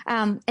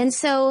 And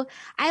so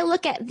I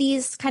look at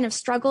these kind of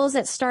struggles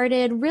that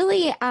started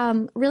really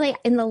in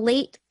the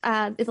late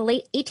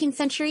 18th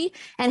century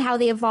and how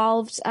they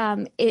evolved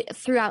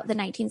throughout the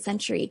 19th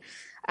century.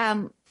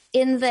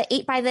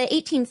 By the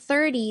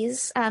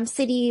 1830s,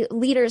 city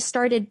leaders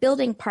started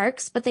building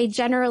parks, but they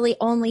generally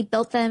only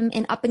built them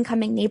in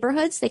up-and-coming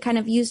neighborhoods. They kind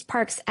of used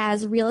parks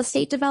as real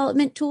estate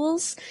development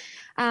tools.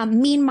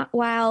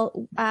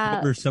 Meanwhile,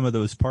 what were some of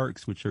those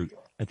parks, which are,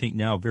 I think,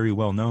 now very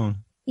well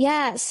known?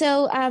 Yeah,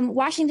 so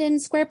Washington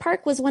Square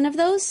Park was one of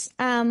those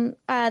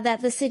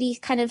that the city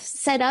kind of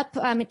set up.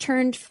 It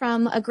turned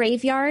from a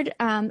graveyard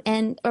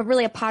and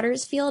really a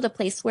potter's field, a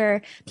place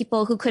where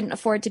people who couldn't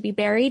afford to be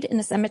buried in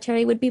a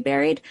cemetery would be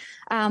buried.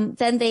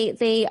 Then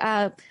they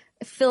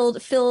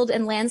filled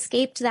and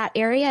landscaped that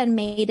area and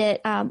made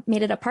it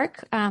a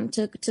park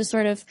to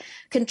sort of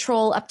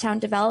control uptown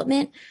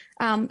development.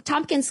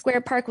 Tompkins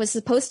Square Park was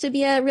supposed to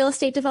be a real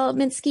estate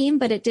development scheme,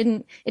 but it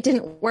didn't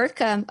work.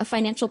 A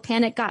financial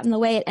panic got in the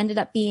way. It ended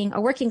up being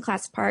a working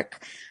class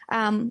park.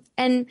 And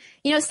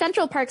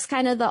Central Park's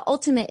kind of the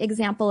ultimate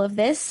example of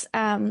this.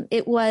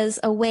 It was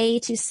a way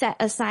to set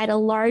aside a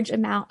large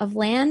amount of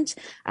land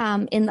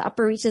in the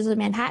upper reaches of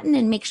Manhattan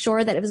and make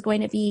sure that it was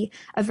going to be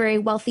a very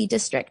wealthy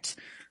district.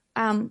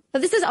 But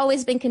this has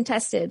always been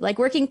contested. Like,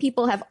 working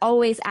people have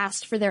always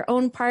asked for their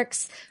own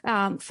parks,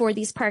 for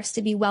these parks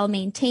to be well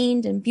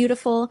maintained and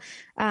beautiful.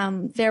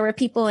 There were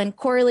people in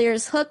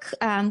Corlear's Hook,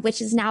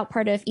 which is now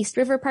part of East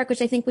River Park,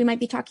 which I think we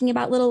might be talking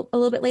about a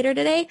little bit later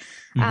today.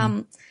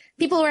 Mm-hmm.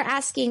 People were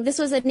asking, this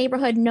was a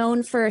neighborhood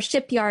known for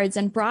shipyards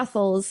and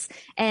brothels.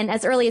 And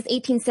as early as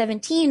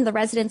 1817, the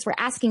residents were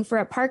asking for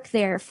a park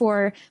there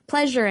for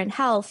pleasure and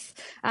health.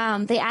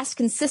 They asked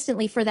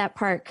consistently for that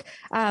park.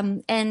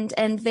 And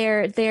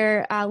their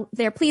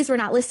pleas were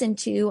not listened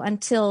to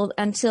until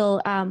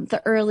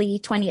the early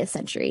 20th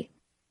century.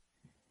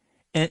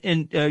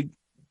 And can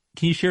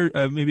you share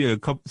maybe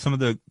some of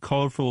the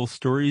colorful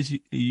stories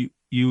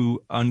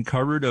you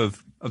uncovered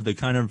of the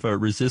kind of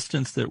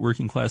resistance that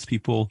working class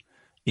people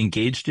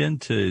engaged in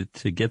to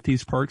get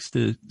these parks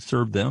to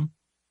serve them?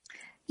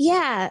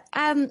 Yeah.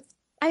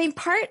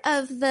 Part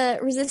of the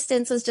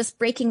resistance was just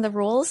breaking the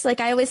rules. Like,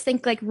 I always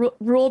think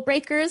rule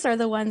breakers are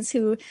the ones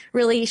who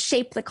really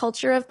shape the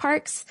culture of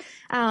parks.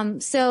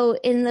 So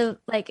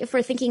if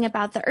we're thinking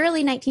about the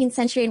early 19th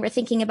century and we're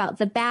thinking about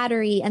the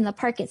Battery and the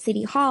park at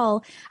City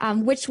Hall,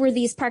 which were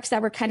these parks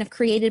that were kind of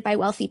created by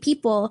wealthy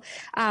people,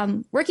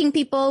 working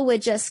people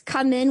would just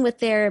come in with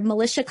their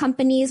militia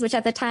companies, which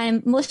at the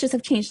time, militias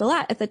have changed a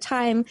lot. At the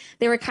time,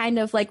 they were kind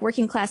of like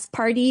working class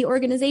party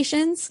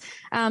organizations.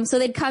 So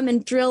they'd come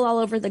and drill all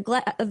over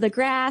the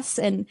grass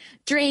and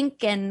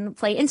drink and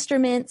play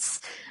instruments.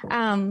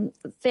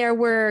 There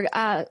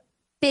were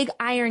big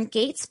iron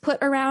gates put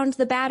around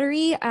the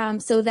Battery,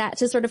 so that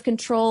to sort of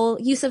control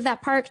use of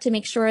that park, to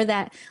make sure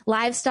that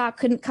livestock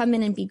couldn't come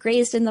in and be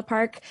grazed in the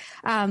park.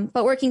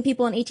 But working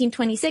people in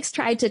 1826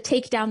 tried to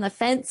take down the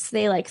fence.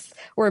 They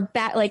were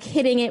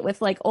hitting it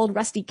with old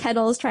rusty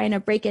kettles, trying to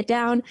break it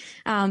down.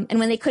 And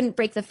when they couldn't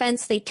break the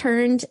fence, they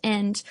turned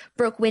and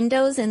broke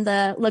windows in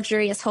the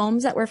luxurious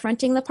homes that were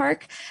fronting the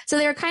park. So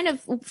they were kind of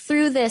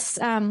through this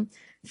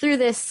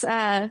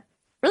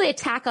really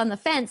attack on the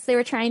fence. They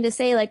were trying to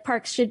say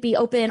parks should be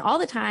open all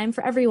the time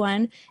for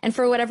everyone and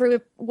for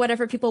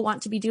whatever people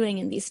want to be doing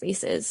in these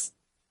spaces.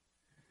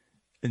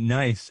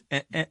 Nice.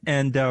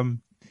 And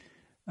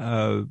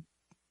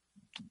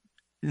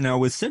now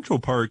with Central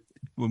Park,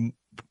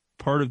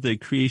 part of the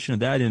creation of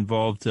that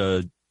involved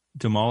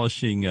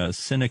demolishing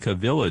Seneca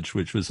Village,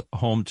 which was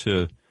home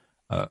to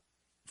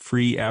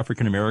free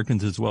African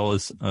Americans as well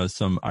as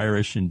some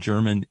Irish and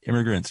German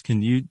immigrants.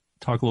 Can you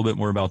talk a little bit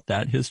more about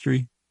that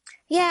history?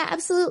 Yeah,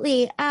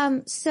 absolutely.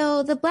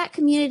 So the Black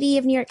community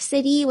of New York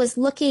City was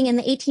looking in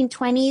the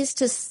 1820s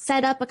to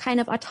set up a kind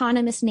of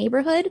autonomous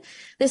neighborhood.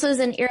 This was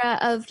an era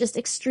of just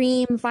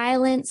extreme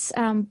violence,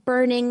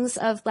 burnings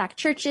of Black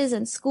churches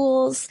and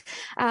schools.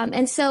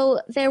 And so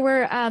there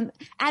were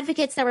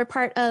advocates that were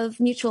part of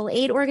mutual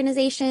aid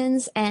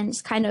organizations and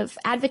kind of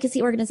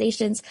advocacy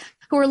organizations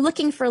who were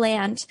looking for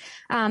land.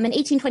 In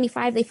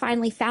 1825, they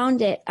finally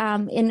found it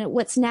in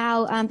what's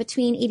now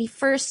between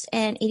 81st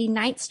and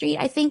 89th Street,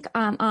 I think,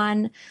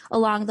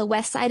 along the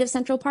west side of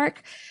Central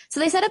Park. So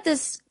they set up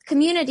this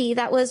community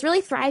that was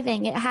really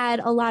thriving. It had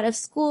a lot of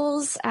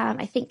schools,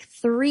 I think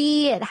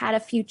 3. It had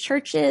a few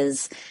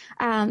churches.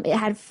 It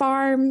had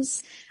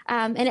farms.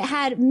 And it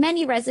had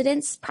many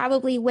residents,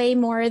 probably way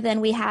more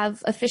than we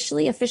have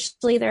officially.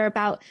 Officially, there are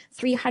about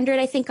 300,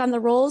 I think, on the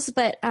rolls,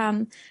 but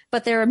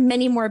there are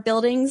many more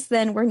buildings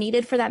than were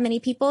needed for that many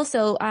people.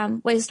 So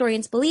what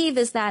historians believe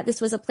is that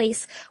this was a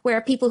place where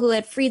people who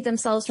had freed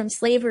themselves from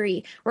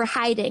slavery were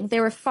hiding.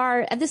 They were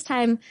far, at this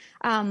time,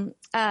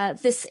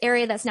 this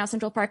area that's now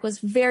Central Park was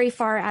very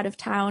far out of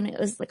town. It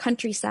was the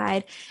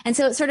countryside. And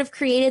so it sort of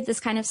created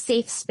this kind of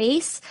safe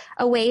space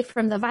away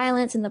from the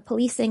violence and the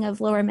policing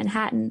of lower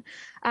Manhattan.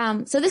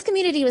 So this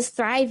community was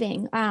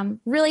thriving,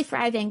 really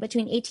thriving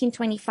between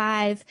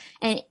 1825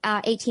 and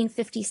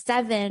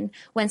 1857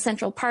 when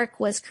Central Park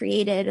was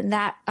created. And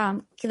that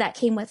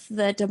came with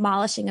the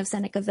demolishing of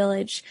Seneca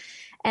Village.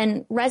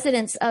 And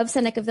residents of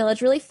Seneca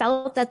Village really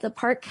felt that the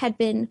park had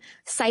been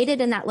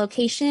sited in that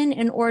location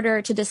in order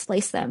to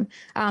displace them.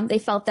 They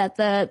felt that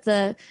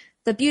the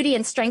beauty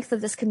and strength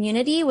of this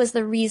community was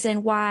the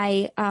reason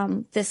why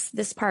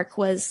this park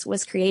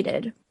was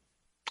created.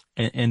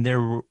 And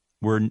there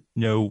were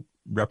no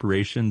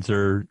reparations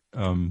or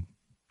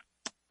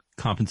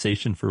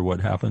compensation for what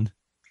happened?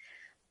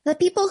 The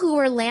people who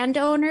were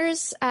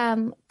landowners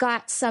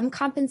got some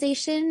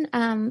compensation.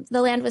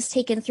 The land was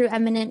taken through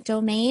eminent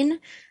domain.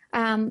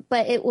 But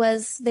they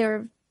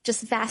were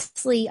just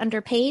vastly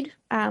underpaid.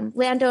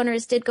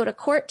 Landowners did go to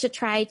court to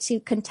try to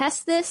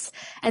contest this,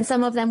 and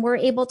some of them were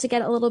able to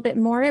get a little bit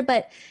more,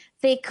 but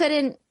they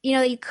couldn't,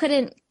 you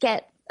couldn't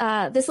get,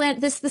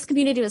 this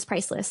community was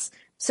priceless.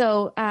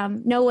 So,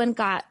 no one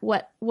got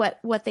what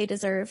they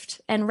deserved,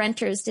 and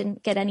renters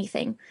didn't get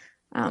anything.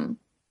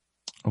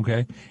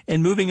 Okay.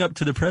 And moving up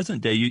to the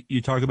present day,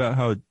 you talk about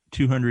how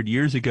 200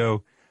 years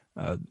ago,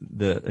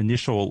 the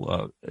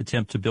initial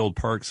attempt to build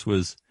parks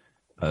was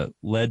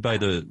led by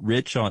the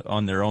rich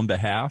on their own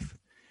behalf.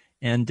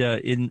 And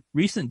in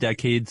recent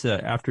decades,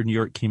 after New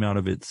York came out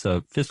of its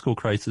fiscal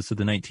crisis of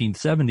the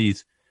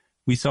 1970s,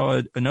 we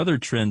saw another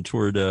trend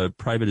toward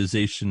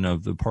privatization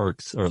of the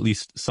parks, or at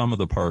least some of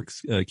the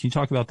parks. Can you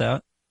talk about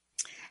that?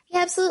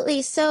 Yeah,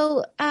 absolutely.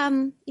 So,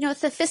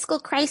 it's the fiscal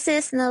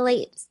crisis in the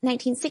late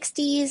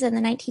 1960s and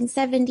the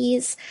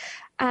 1970s.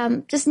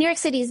 Just New York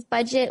City's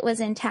budget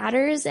was in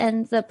tatters,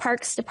 and the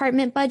Parks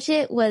Department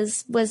budget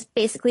was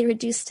basically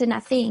reduced to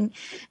nothing.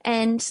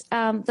 And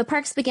the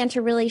parks began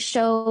to really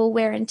show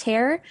wear and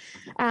tear.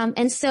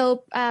 And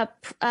so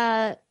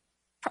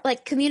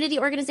community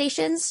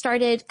organizations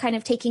started kind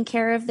of taking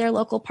care of their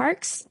local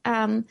parks.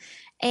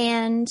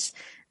 And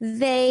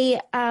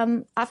they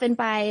often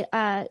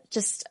by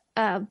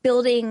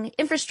building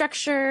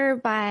infrastructure,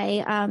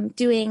 by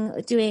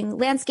doing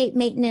landscape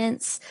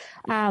maintenance,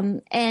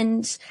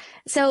 and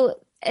so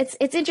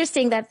it's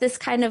interesting that this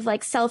kind of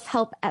like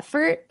self-help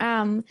effort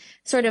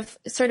sort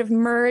of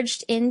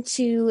merged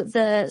into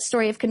the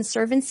story of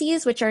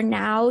conservancies, which are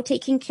now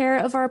taking care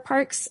of our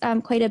parks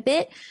quite a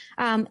bit,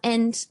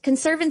 and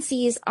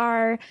conservancies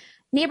are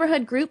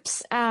neighborhood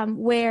groups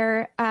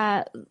where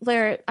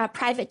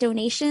private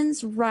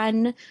donations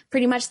run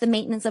pretty much the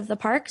maintenance of the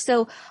park.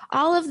 So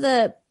all of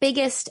the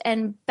biggest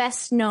and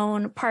best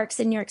known parks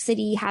in New York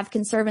City have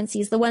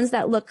conservancies, the ones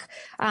that look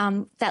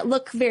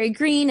very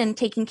green and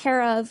taken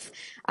care of.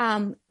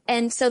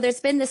 And so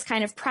there's been this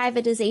kind of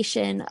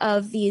privatization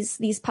of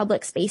these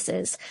public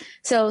spaces.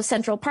 So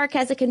Central Park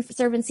has a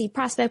conservancy,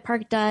 Prospect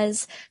Park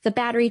does, the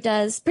Battery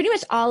does, pretty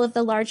much all of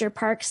the larger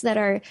parks that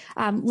are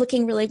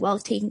looking really well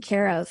taken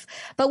care of.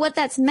 But what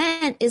that's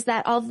meant is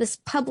that all of this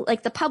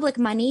the public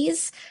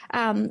monies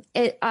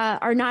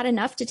are not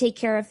enough to take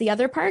care of the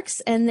other parks,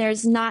 and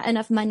there's not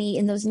enough money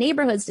in those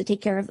neighborhoods to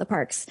take care of the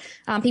parks.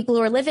 People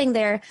who are living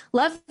there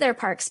love their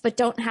parks, but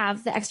don't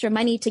have the extra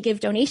money to give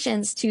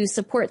donations to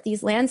support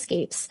these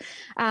landscapes.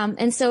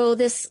 And so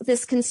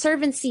this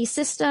conservancy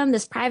system,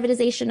 this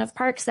privatization of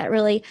parks that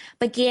really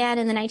began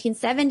in the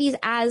 1970s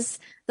as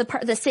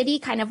the city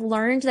kind of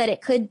learned that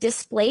it could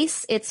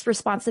displace its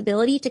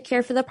responsibility to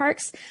care for the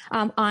parks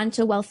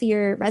onto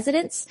wealthier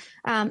residents.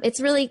 It's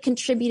really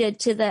contributed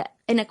to the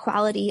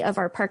inequality of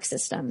our park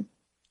system.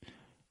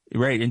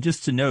 Right. And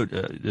just to note,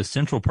 the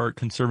Central Park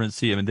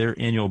Conservancy, their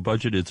annual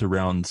budget is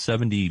around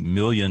 $70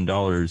 million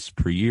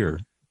per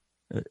year,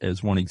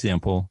 as one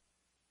example.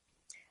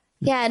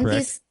 Yeah, and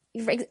correct?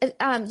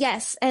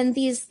 Yes, and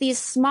these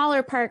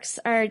smaller parks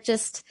are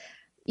just,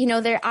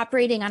 they're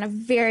operating on a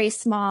very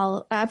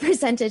small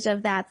percentage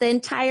of that. The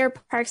entire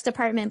Parks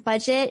Department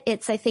budget,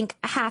 it's I think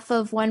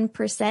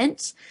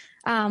 0.5%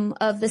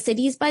 of the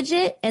city's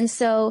budget, and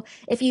so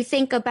if you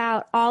think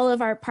about all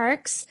of our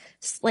parks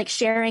like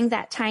sharing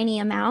that tiny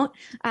amount,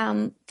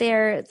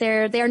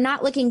 they're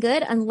not looking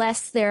good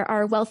unless there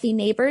are wealthy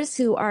neighbors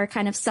who are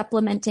kind of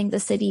supplementing the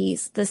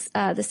city's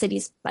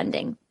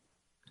funding.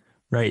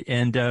 Right.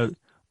 And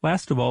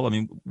last of all,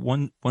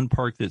 one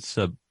park that's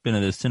been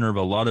at the center of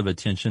a lot of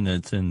attention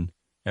that's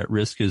at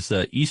risk is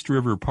East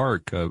River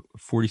Park, a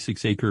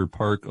 46-acre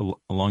park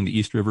along the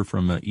East River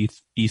from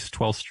East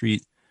 12th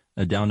Street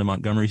down to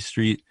Montgomery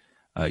Street.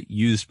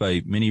 used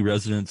by many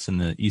residents in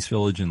the East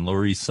Village and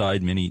Lower East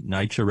Side, many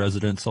NYCHA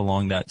residents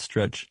along that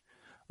stretch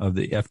of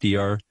the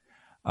FDR.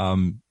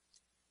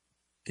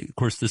 Of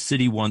course, the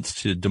city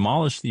wants to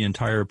demolish the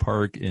entire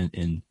park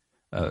and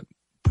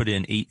put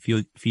in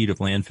 8 feet of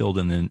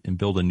landfill and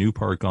build a new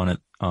park on it.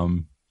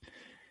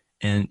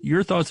 And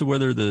your thoughts of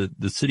whether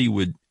the city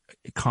would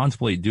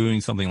contemplate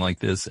doing something like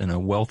this in a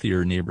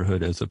wealthier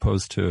neighborhood as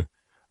opposed to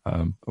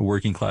a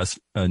working class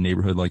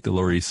neighborhood like the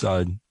Lower East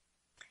Side?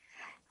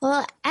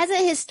 Well, as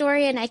a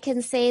historian, I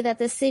can say that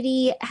the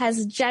city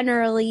has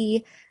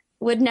generally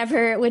would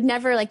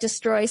never like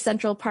destroy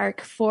Central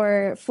Park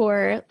for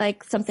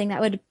like something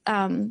that would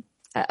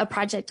a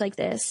project like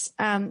this.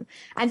 I'm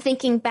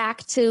thinking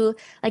back to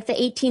like the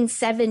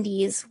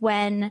 1870s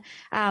when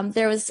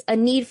there was a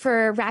need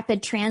for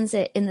rapid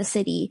transit in the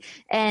city.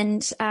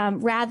 And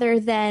rather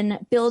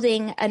than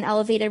building an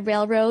elevated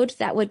railroad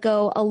that would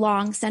go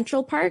along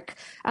Central Park,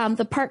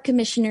 the park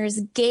commissioners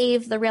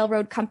gave the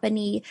railroad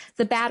company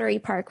the Battery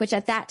Park, which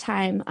at that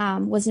time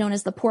was known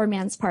as the Poor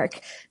Man's Park.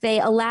 They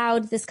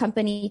allowed this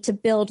company to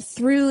build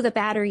through the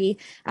Battery,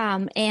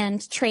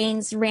 and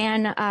trains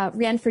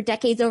ran for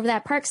decades over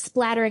that park,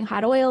 splattering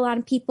hot oil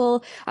on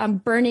people,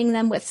 burning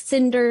them with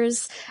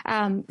cinders,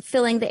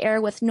 filling the air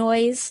with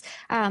noise.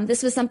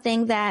 This was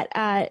something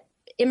that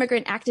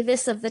immigrant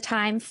activists of the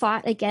time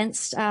fought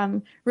against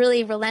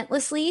really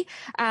relentlessly.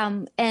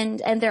 And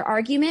their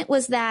argument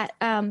was that,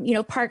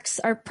 parks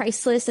are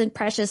priceless and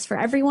precious for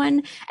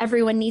everyone.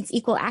 Everyone needs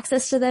equal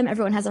access to them.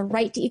 Everyone has a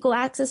right to equal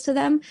access to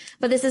them.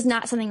 But this is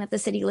not something that the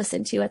city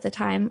listened to at the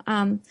time.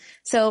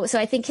 So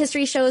I think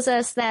history shows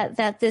us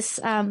that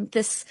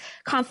this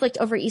conflict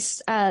over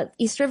East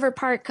River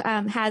Park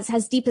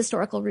has deep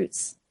historical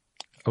roots.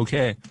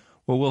 Okay.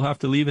 Well, we'll have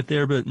to leave it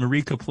there, but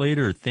Marika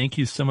Plater, thank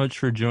you so much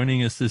for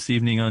joining us this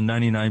evening on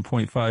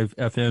 99.5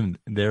 FM.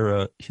 They're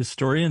a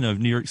historian of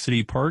New York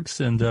City parks,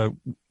 and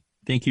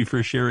thank you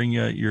for sharing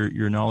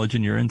your knowledge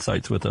and your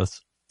insights with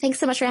us. Thanks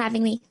so much for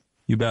having me.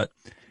 You bet.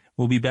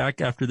 We'll be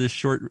back after this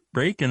short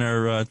break, and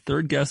our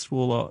third guest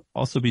will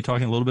also be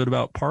talking a little bit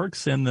about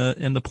parks and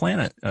the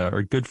planet,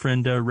 our good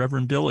friend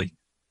Reverend Billy.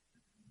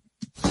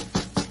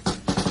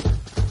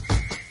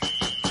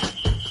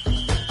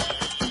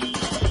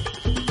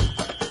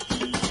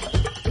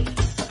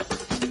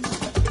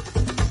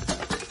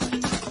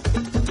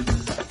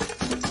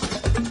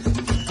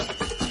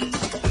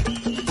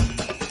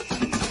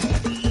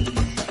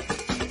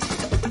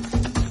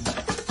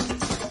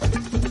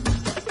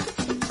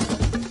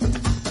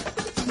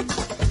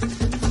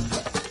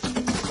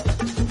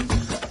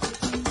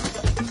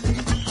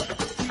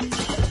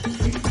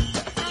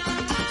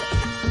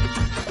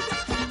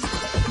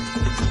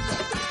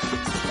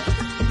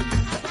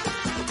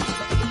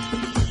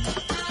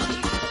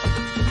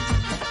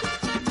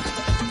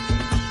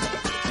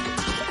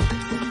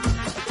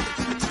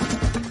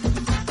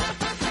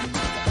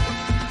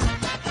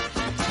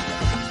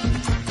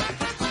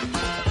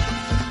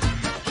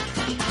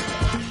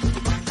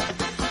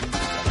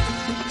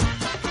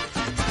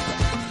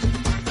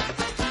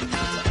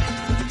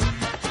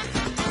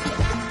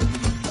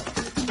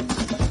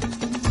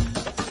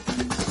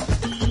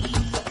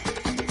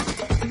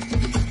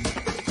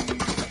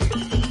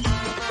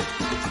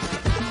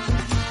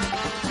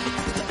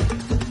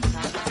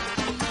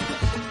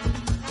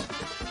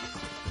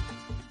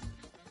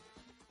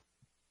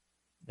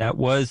 That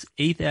was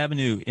 8th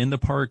Avenue in the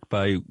Park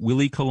by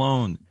Willie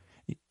Colon.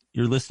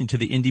 You're listening to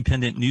the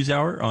Independent News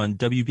Hour on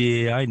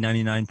WBAI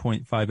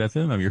 99.5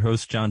 FM. I'm your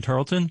host, John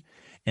Tarleton.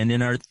 And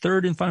in our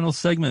third and final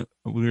segment,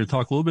 we're going to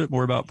talk a little bit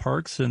more about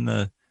parks and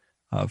the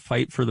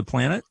fight for the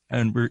planet.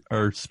 And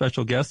our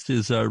special guest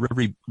is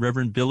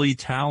Reverend Billy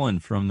Talon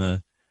from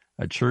the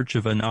Church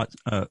of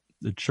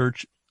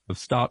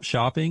Stop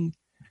Shopping.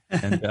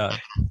 And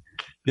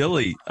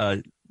Billy,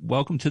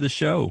 welcome to the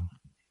show.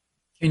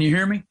 Can you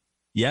hear me?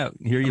 Yeah,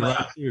 hear you loud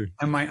and clear.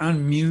 Am I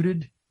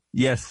unmuted?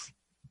 Yes.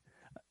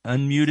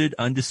 Unmuted,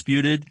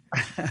 undisputed.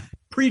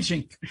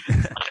 Preaching.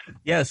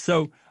 Yeah,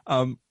 so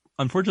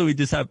unfortunately, we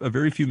just have a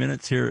very few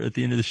minutes here at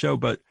the end of the show,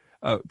 but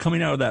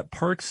coming out of that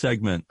park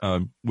segment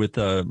with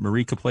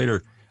Marika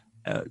Plater,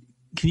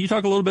 can you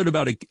talk a little bit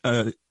about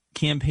a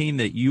campaign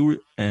that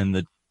you and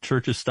the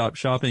Church of Stop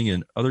Shopping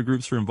and other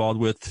groups were involved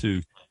with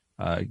to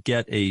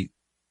get a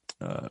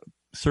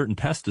certain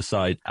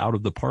pesticide out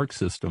of the park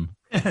system?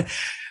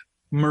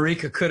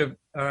 Marika could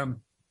have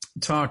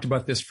talked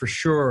about this for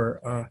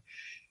sure.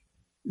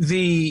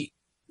 The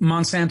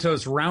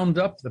Monsanto's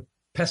Roundup, the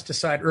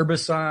pesticide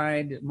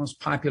herbicide most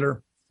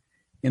popular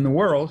in the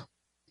world,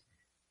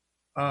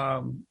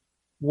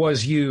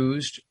 was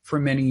used for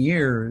many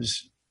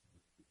years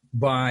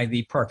by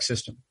the park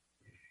system.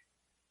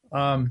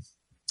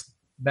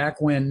 Back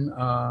when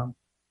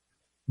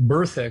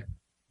Bertha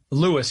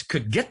Lewis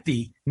could get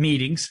the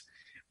meetings,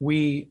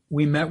 we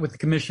met with the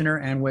commissioner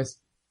and with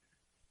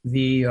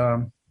the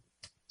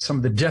some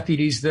of the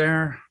deputies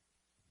there.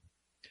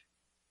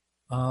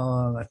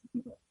 I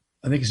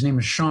think his name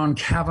is Sean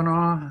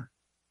Kavanaugh.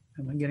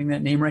 Am I getting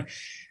that name right?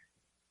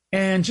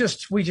 And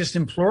we just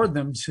implored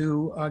them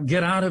to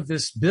get out of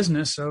this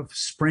business of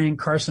spraying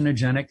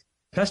carcinogenic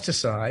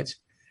pesticides.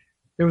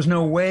 There was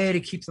no way to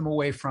keep them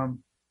away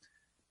from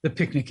the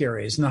picnic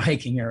areas and the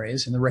hiking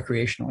areas and the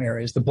recreational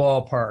areas, the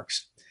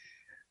ballparks.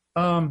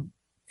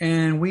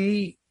 And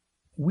we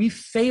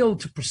failed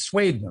to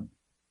persuade them.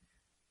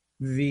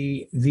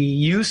 The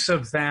use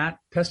of that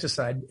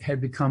pesticide had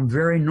become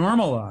very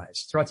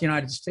normalized throughout the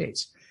United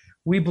States.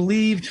 We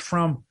believed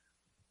from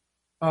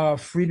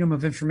Freedom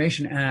of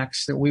Information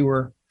Acts that we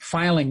were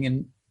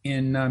filing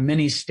in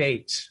many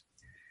states.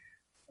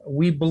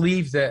 We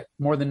believe that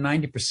more than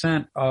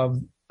 90%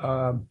 of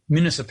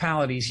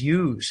municipalities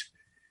use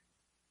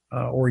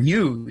or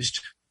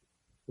used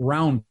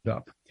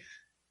Roundup.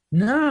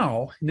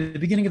 Now, in the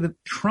beginning of the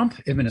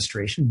Trump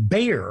administration,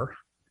 Bayer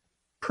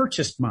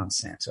purchased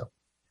Monsanto.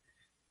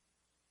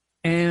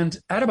 And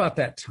at about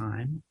that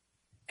time,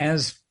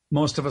 as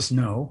most of us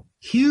know,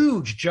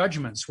 huge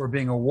judgments were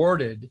being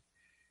awarded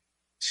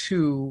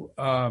to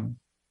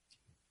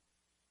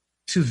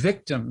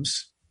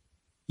victims.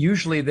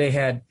 Usually they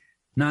had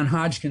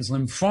non-Hodgkin's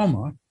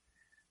lymphoma,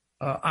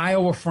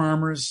 Iowa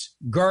farmers,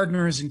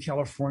 gardeners in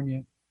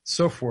California,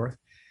 so forth.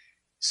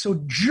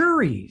 So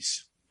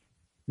juries,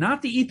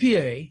 not the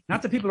EPA,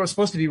 not the people who are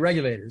supposed to be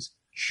regulators,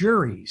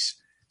 juries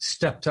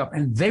stepped up,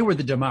 and they were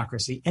the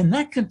democracy. And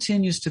that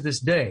continues to this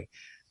day.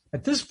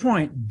 At this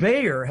point,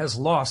 Bayer has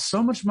lost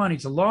so much money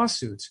to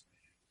lawsuits.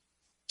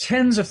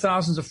 Tens of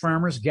thousands of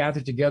farmers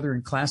gathered together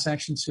in class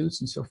action suits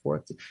and so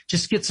forth to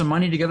just get some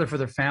money together for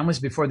their families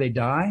before they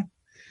die.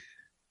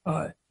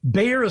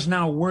 Bayer is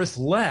now worth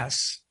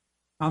less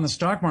on the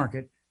stock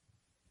market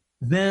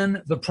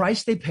than the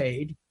price they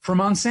paid for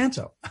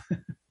Monsanto.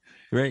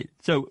 Great.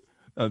 So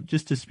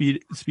just to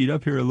speed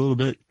up here a little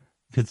bit,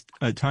 because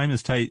time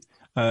is tight.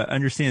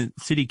 Understand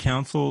City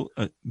Council,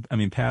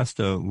 passed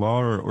a law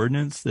or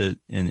ordinance that,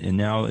 and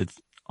now it's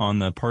on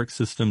the park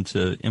system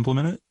to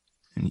implement it.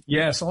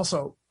 Yes.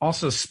 Also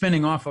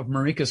spinning off of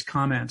Marika's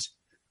comments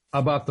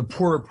about the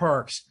poorer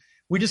parks,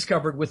 we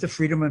discovered with the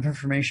Freedom of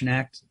Information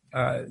Act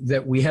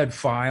that we had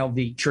filed,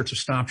 the Church of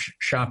Stop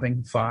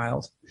Shopping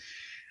filed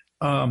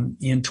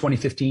in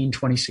 2015,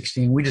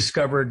 2016. We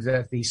discovered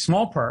that the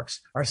small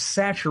parks are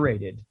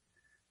saturated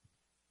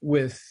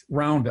with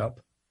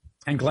Roundup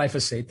and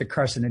glyphosate, the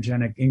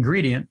carcinogenic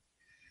ingredient.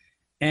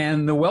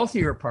 And the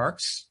wealthier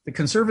parks, the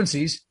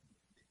conservancies,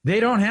 they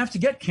don't have to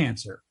get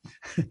cancer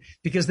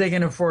because they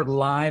can afford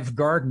live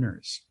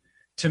gardeners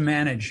to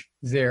manage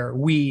their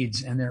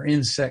weeds and their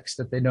insects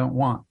that they don't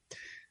want.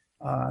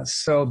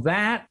 So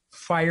that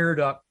fired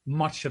up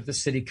much of the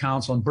city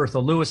council, and Bertha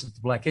Lewis at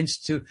the Black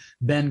Institute,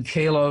 Ben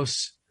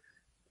Kalos,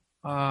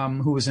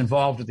 who was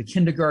involved with the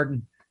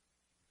kindergarten,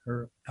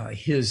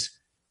 his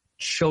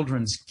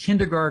children's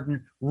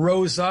kindergarten,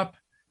 rose up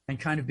and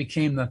kind of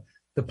became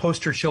the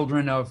poster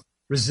children of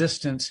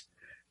resistance.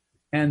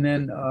 And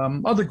then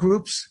other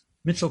groups,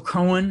 Mitchell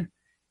Cohen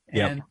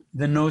and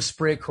the No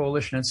Spray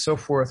Coalition and so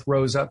forth,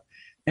 rose up.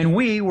 And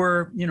we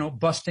were,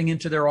 busting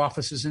into their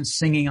offices and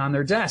singing on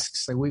their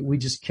desks. So we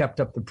just kept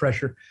up the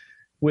pressure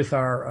with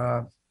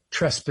our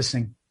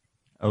trespassing.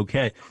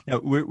 Okay. Now,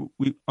 we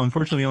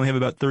unfortunately only have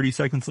about 30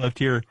 seconds left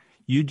here.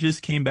 You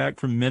just came back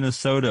from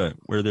Minnesota,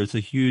 where there's a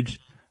huge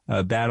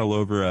battle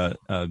over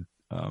a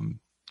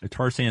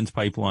tar sands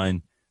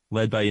pipeline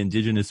led by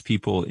indigenous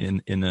people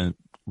in the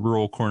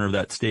rural corner of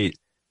that state.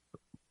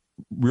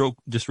 Real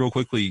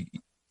quickly,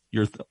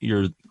 your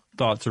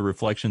thoughts or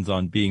reflections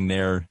on being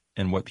there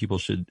and what people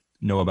should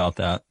know about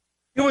that.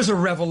 It was a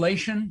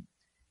revelation.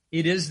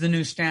 It is the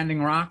new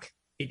Standing Rock.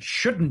 It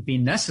shouldn't be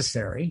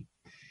necessary.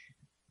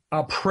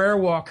 A prayer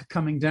walk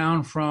coming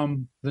down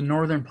from the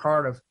northern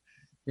part of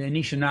the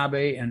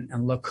Anishinaabe and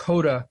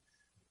Lakota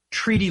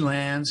treaty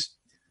lands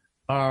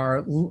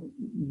are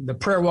the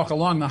prayer walk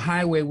along the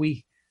highway.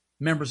 We,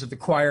 members of the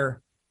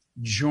choir,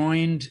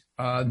 joined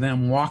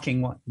them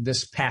walking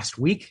this past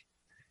week.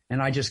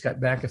 And I just got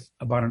back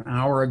about an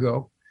hour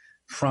ago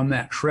from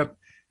that trip.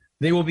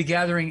 They will be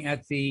gathering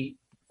at the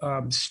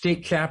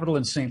state capitol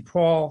in St.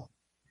 Paul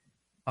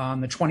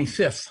on the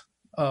 25th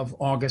of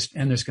August.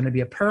 And there's going to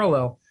be a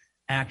parallel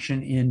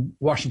action in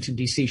Washington,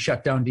 D.C.,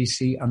 shutdown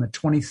D.C. on the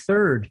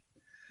 23rd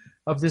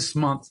of this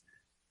month.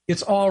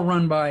 It's all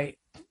run by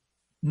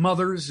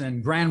mothers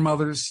and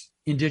grandmothers,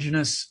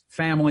 indigenous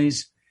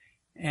families,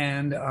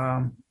 and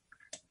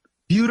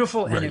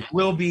beautiful, and it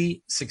will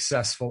be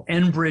successful.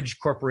 Enbridge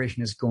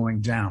Corporation is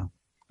going down.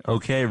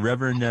 Okay,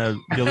 Reverend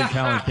Billy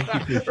Cowan,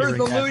 thank you for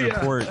sharing that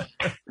report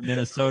from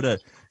Minnesota.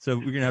 So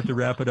we're going to have to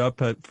wrap it up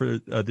for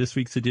this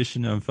week's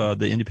edition of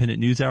the Independent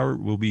News Hour.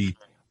 We'll be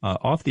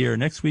off the air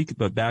next week,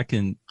 but back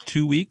in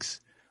 2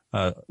 weeks.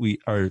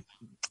 Our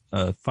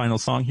final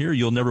song here,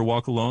 You'll Never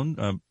Walk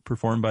Alone,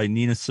 performed by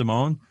Nina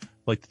Simone.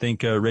 I'd like to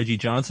thank Reggie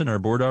Johnson, our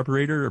board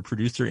operator, our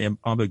producer,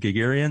 Amba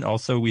Gagarian.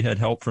 Also, we had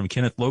help from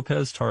Kenneth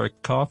Lopez, Tarek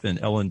Koff, and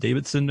Ellen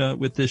Davidson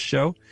with this show.